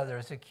older brother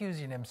is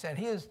accusing him, said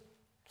he is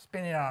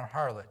spending it on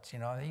harlots. He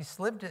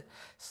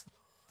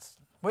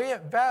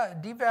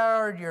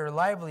devoured your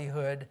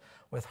livelihood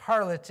with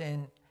harlots,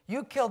 and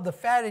you killed the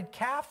fatted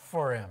calf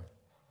for him.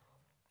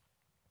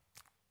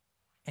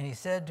 And he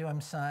said to him,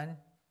 son,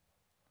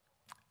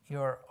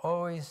 you're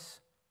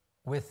always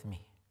with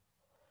me,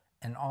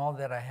 and all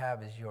that I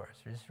have is yours.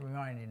 Just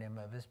reminding him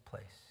of his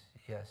place.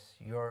 Yes,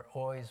 you're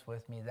always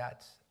with me.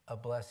 That's a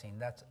blessing.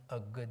 That's a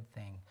good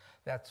thing.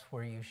 That's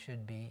where you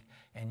should be,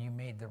 and you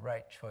made the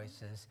right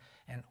choices,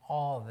 and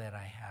all that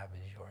I have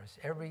is yours.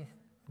 Every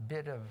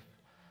bit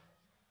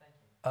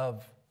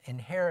of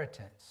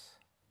inheritance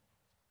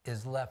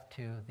is left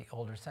to the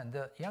older son.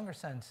 The younger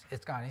son's,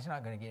 it's gone. He's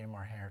not going to get any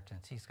more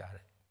inheritance. He's got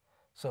it.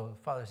 So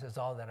the father says,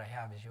 all that I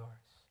have is yours.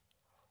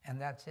 And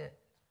that's it.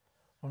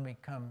 When we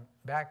come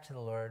back to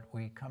the Lord,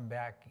 we come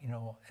back,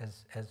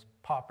 as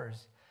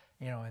paupers,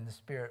 in the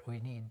Spirit. We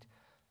need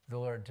the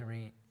Lord to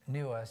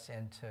renew us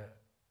and to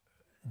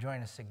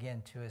join us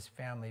again to his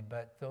family.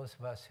 But those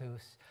of us who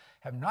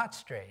have not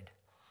strayed,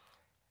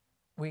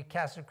 we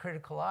cast a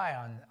critical eye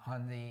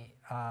on the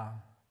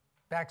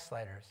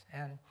backsliders.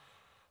 And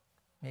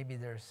maybe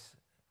there's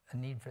a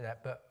need for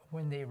that. But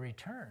when they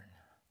return,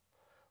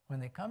 when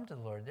they come to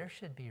the Lord, there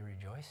should be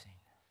rejoicing.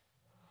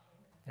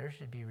 There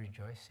should be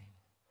rejoicing.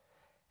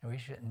 And we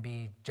shouldn't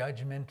be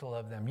judgmental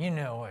of them. You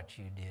know what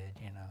you did,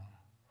 You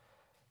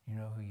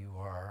know who you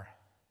are.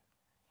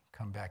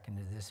 Come back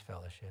into this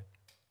fellowship.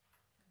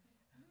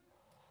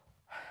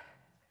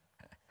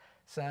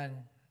 Son,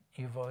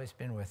 you've always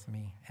been with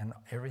me, and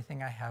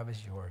everything I have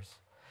is yours.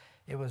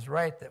 It was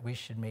right that we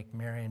should make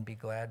merry and be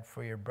glad,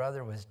 for your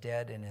brother was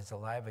dead and is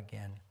alive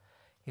again.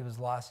 He was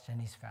lost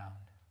and he's found.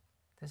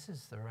 This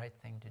is the right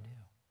thing to do.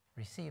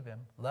 Receive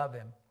him, love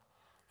him,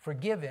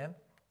 forgive him,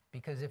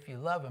 because if you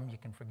love him, you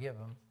can forgive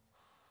him.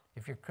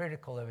 If you're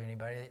critical of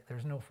anybody,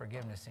 there's no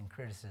forgiveness in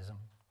criticism.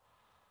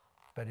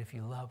 But if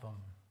you love him,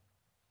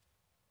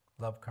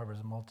 love covers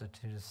a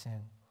multitude of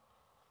sin.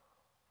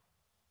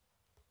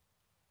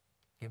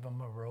 Give him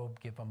a robe,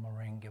 give him a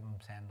ring, give him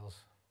sandals.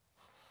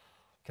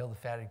 Kill the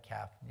fatted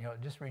calf.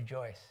 Just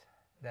rejoice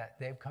that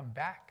they've come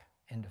back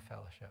into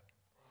fellowship,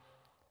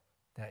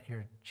 that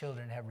your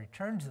children have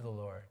returned to the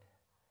Lord,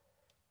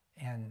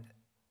 and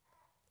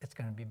it's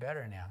going to be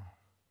better now.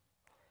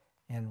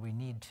 And we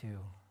need to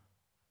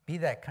be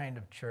that kind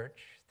of church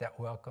that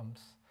welcomes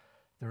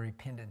the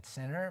repentant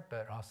sinner,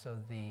 but also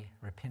the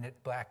repentant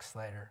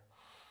backslider.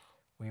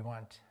 We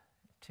want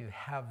to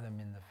have them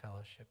in the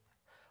fellowship.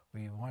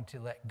 We want to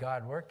let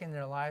God work in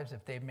their lives.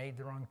 If they've made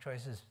the wrong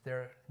choices,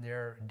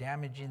 they're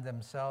damaging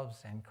themselves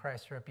and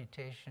Christ's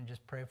reputation.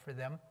 Just pray for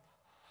them,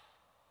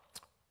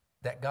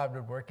 that God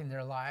would work in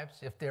their lives.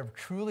 If they're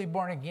truly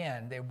born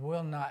again, they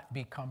will not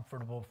be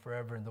comfortable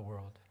forever in the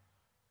world.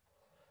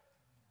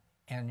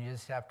 And you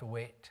just have to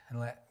wait and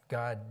let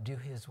God do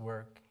his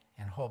work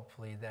and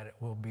hopefully that it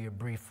will be a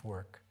brief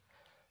work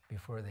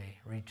before they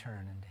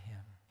return unto him.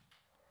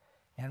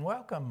 And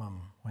welcome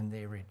them when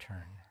they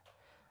return.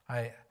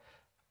 I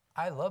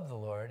love the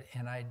Lord,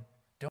 and I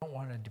don't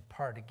want to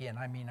depart again.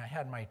 I mean, I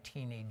had my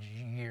teenage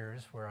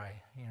years where I,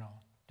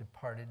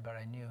 departed, but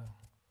I knew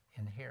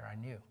in here, I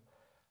knew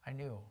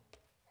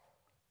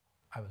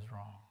I was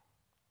wrong.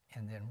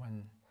 And then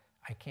when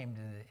I came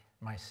to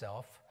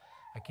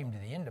I came to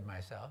the end of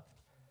myself,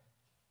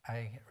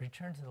 I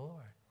returned to the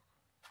Lord.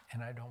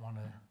 And I don't want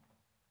to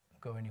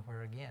go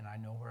anywhere again. I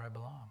know where I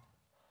belong.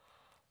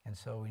 And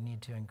so we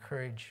need to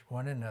encourage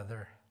one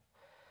another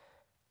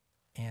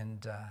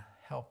and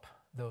help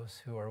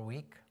those who are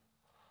weak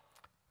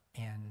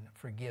and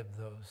forgive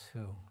those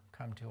who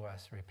come to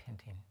us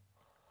repenting.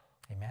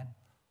 Amen.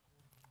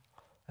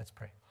 Let's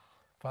pray.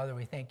 Father,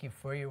 we thank you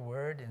for your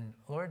word. And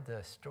Lord,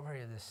 the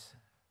story of this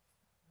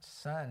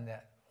son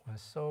that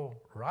was so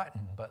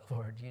rotten, but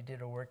Lord, you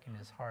did a work in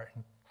his heart.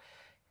 And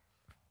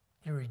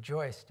you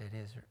rejoiced at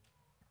his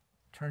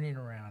turning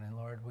around. And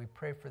Lord, we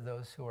pray for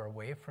those who are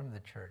away from the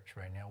church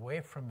right now,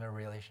 away from their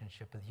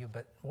relationship with you,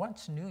 but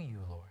once knew you,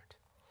 Lord.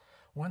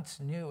 Once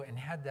knew and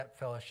had that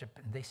fellowship,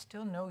 and they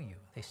still know you.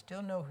 They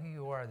still know who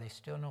you are. They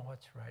still know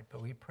what's right.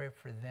 But we pray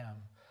for them,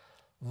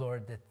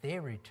 Lord, that they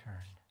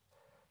return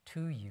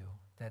to you,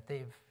 that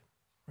they've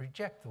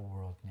reject the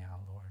world now,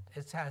 Lord.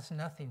 It has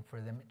nothing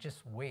for them. It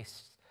just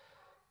wastes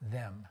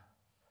them.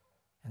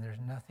 And there's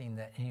nothing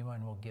that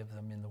anyone will give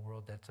them in the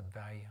world that's of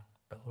value.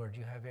 But Lord,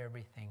 you have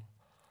everything,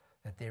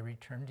 that they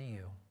return to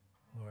you,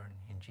 Lord,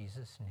 in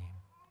Jesus' name.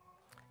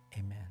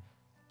 Amen.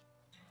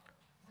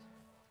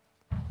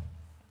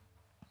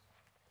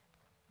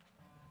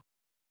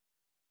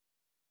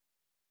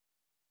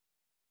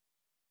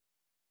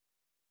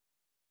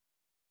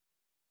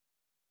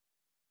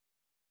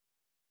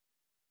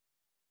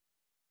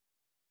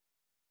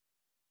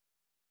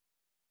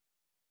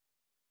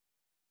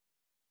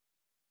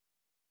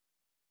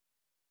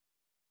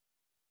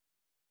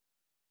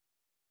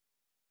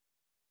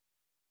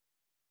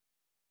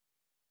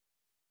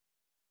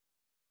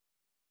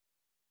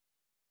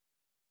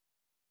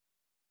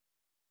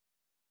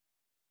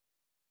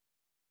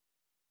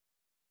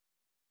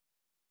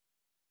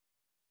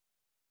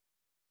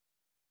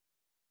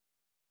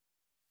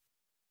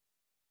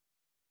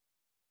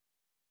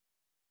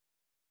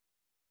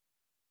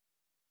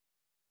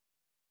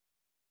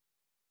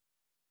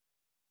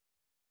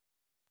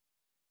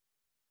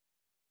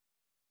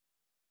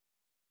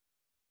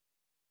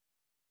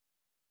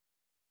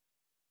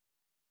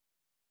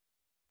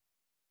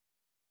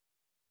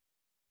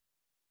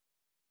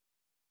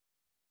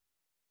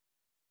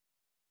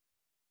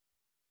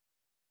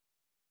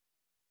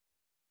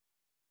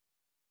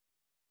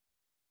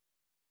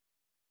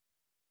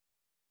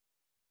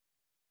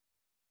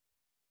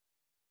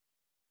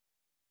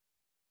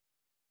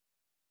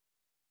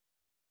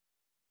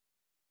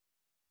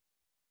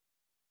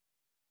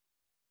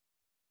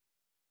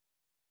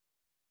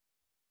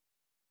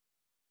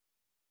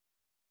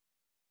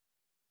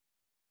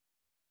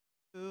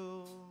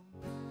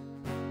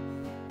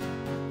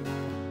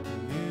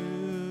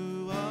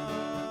 You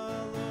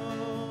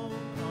alone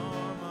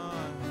are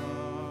my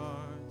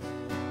heart's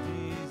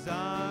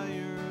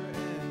desire,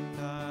 and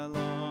I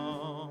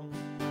long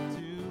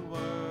to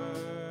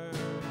worship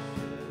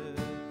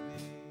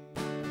thee.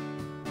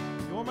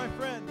 You're my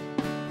friend.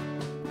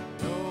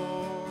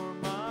 You're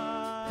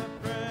my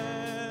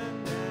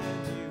friend,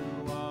 and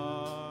you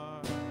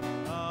are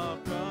a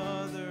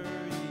brother,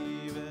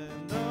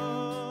 even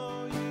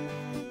though you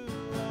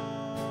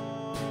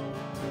are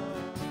a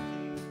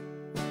king.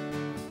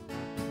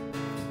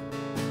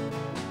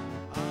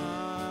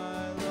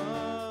 I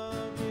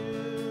love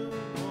you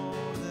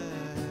more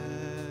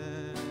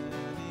than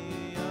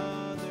any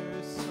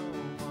other, so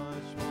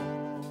much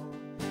more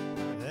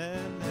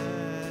than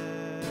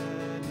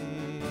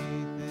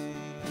anything.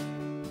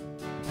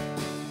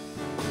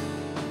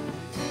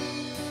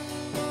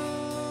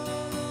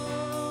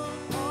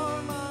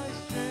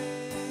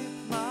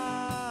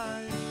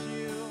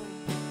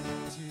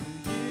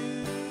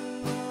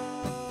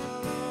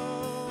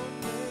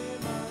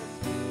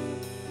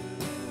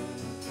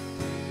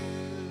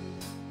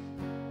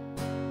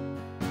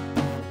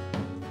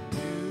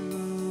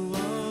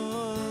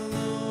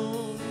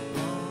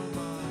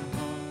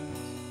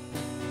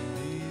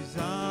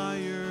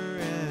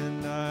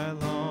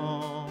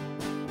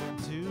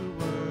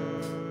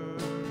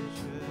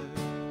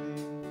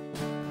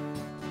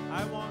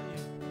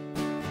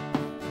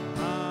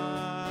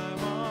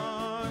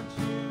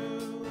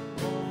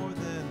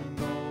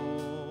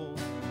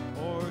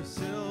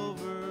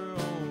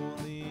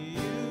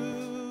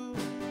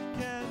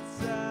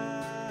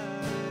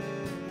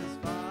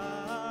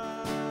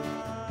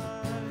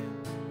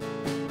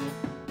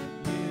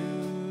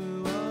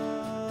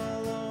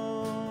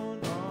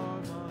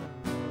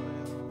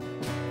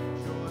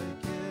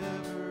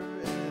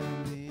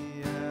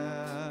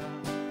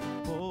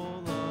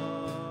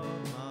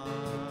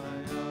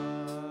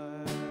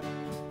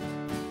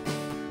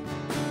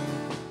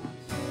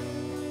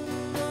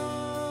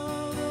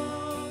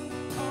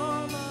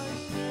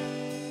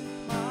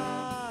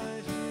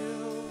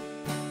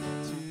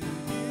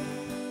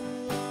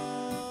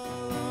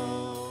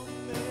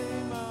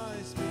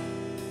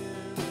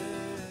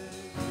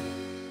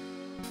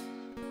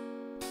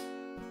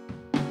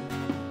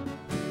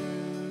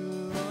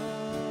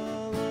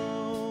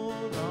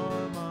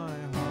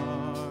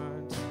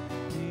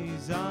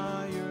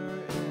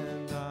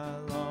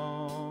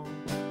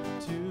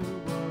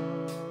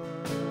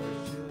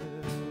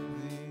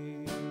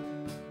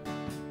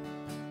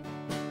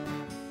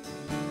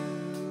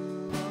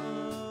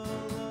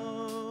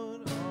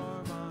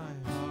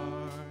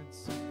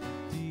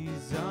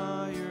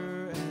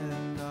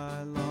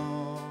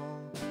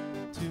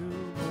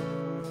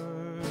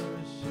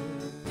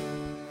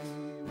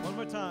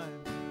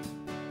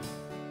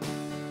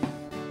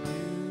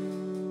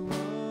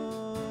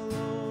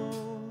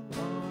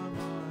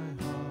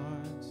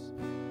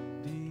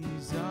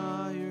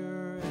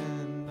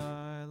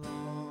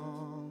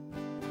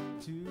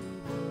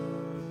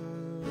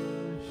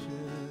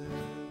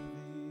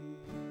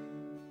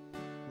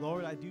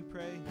 Lord, I do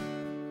pray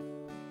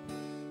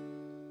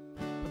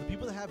for the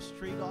people that have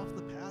strayed off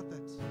the path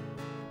that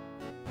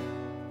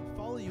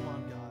follow you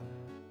on, God.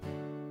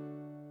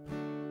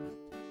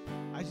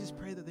 I just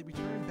pray that they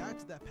return back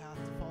to that path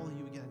to follow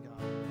you again,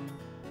 God.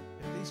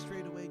 If they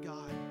strayed away,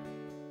 God,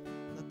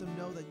 let them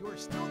know that you are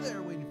still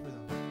there waiting for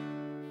them.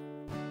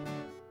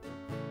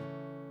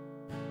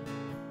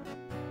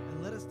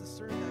 And let us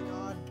discern that,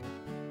 God,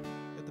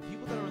 that the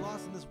people that are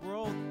lost in this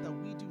world, that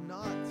we do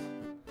not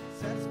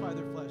satisfy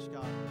their flesh,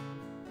 God,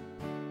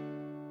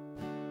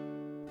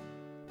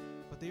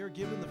 but they are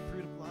given the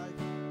fruit of life,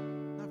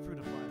 not fruit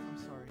of life, I'm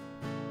sorry,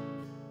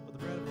 but the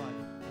bread of life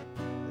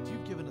that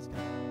you've given us, God.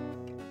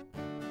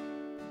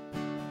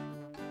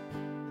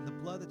 And the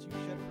blood that you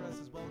shed for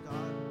us as well,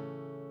 God,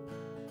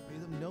 may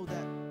them know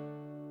that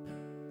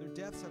their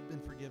deaths have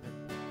been forgiven,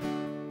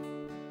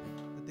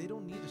 that they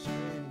don't need to stray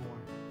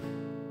anymore.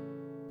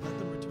 Let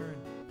them return,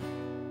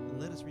 and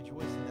let us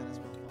rejoice in that as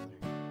well, Father.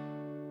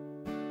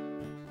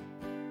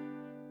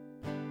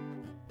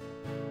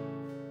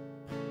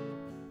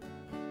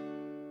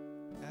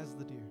 As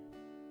the deer.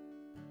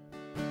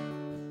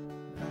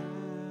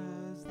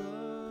 As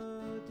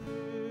the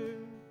deer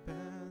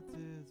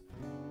panteth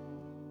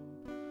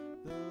for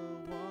the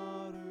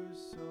waters,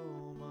 so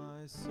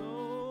my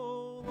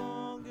soul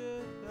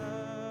longeth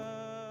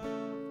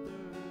after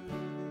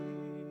thee.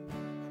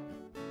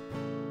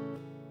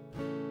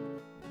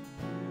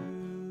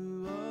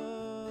 You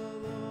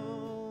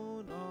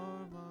alone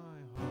are my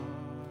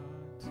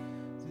heart's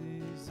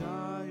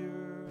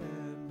desire,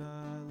 and I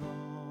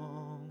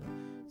long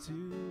to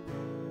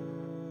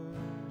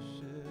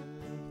worship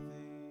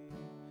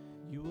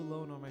thee. You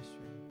alone are my strength.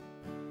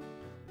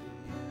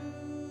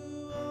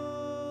 You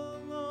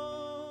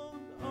alone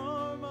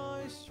are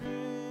my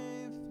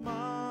strength,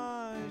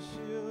 my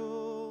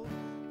shield.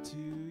 To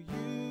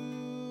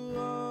you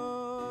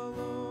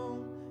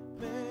alone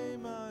may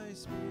my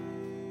spirit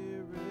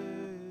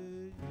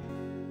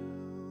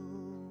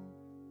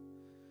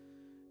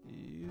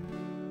yield. You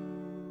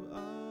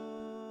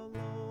alone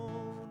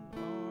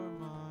are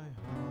my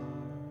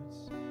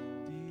heart's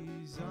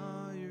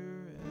desire,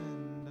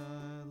 and I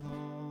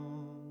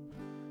long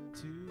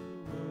to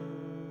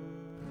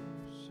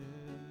worship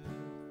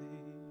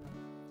thee.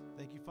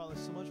 Thank you, Father,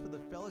 so much for the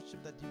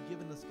fellowship that you've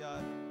given us,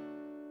 God.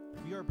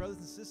 We are brothers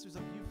and sisters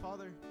of you,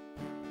 Father.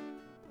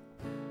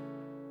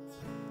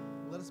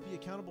 Let us be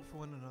accountable for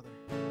one another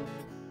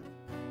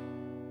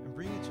and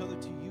bring each other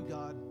to you,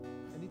 God,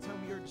 anytime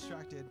we are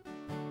distracted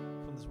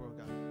from this world,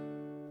 God.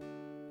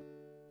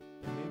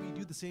 And may we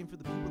do the same for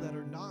the people that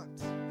are not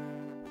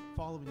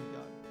following you,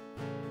 God,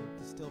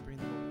 to still bring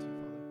them over to you,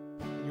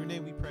 Father. In your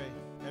name we pray.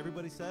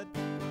 Everybody said,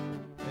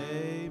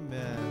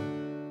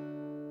 amen.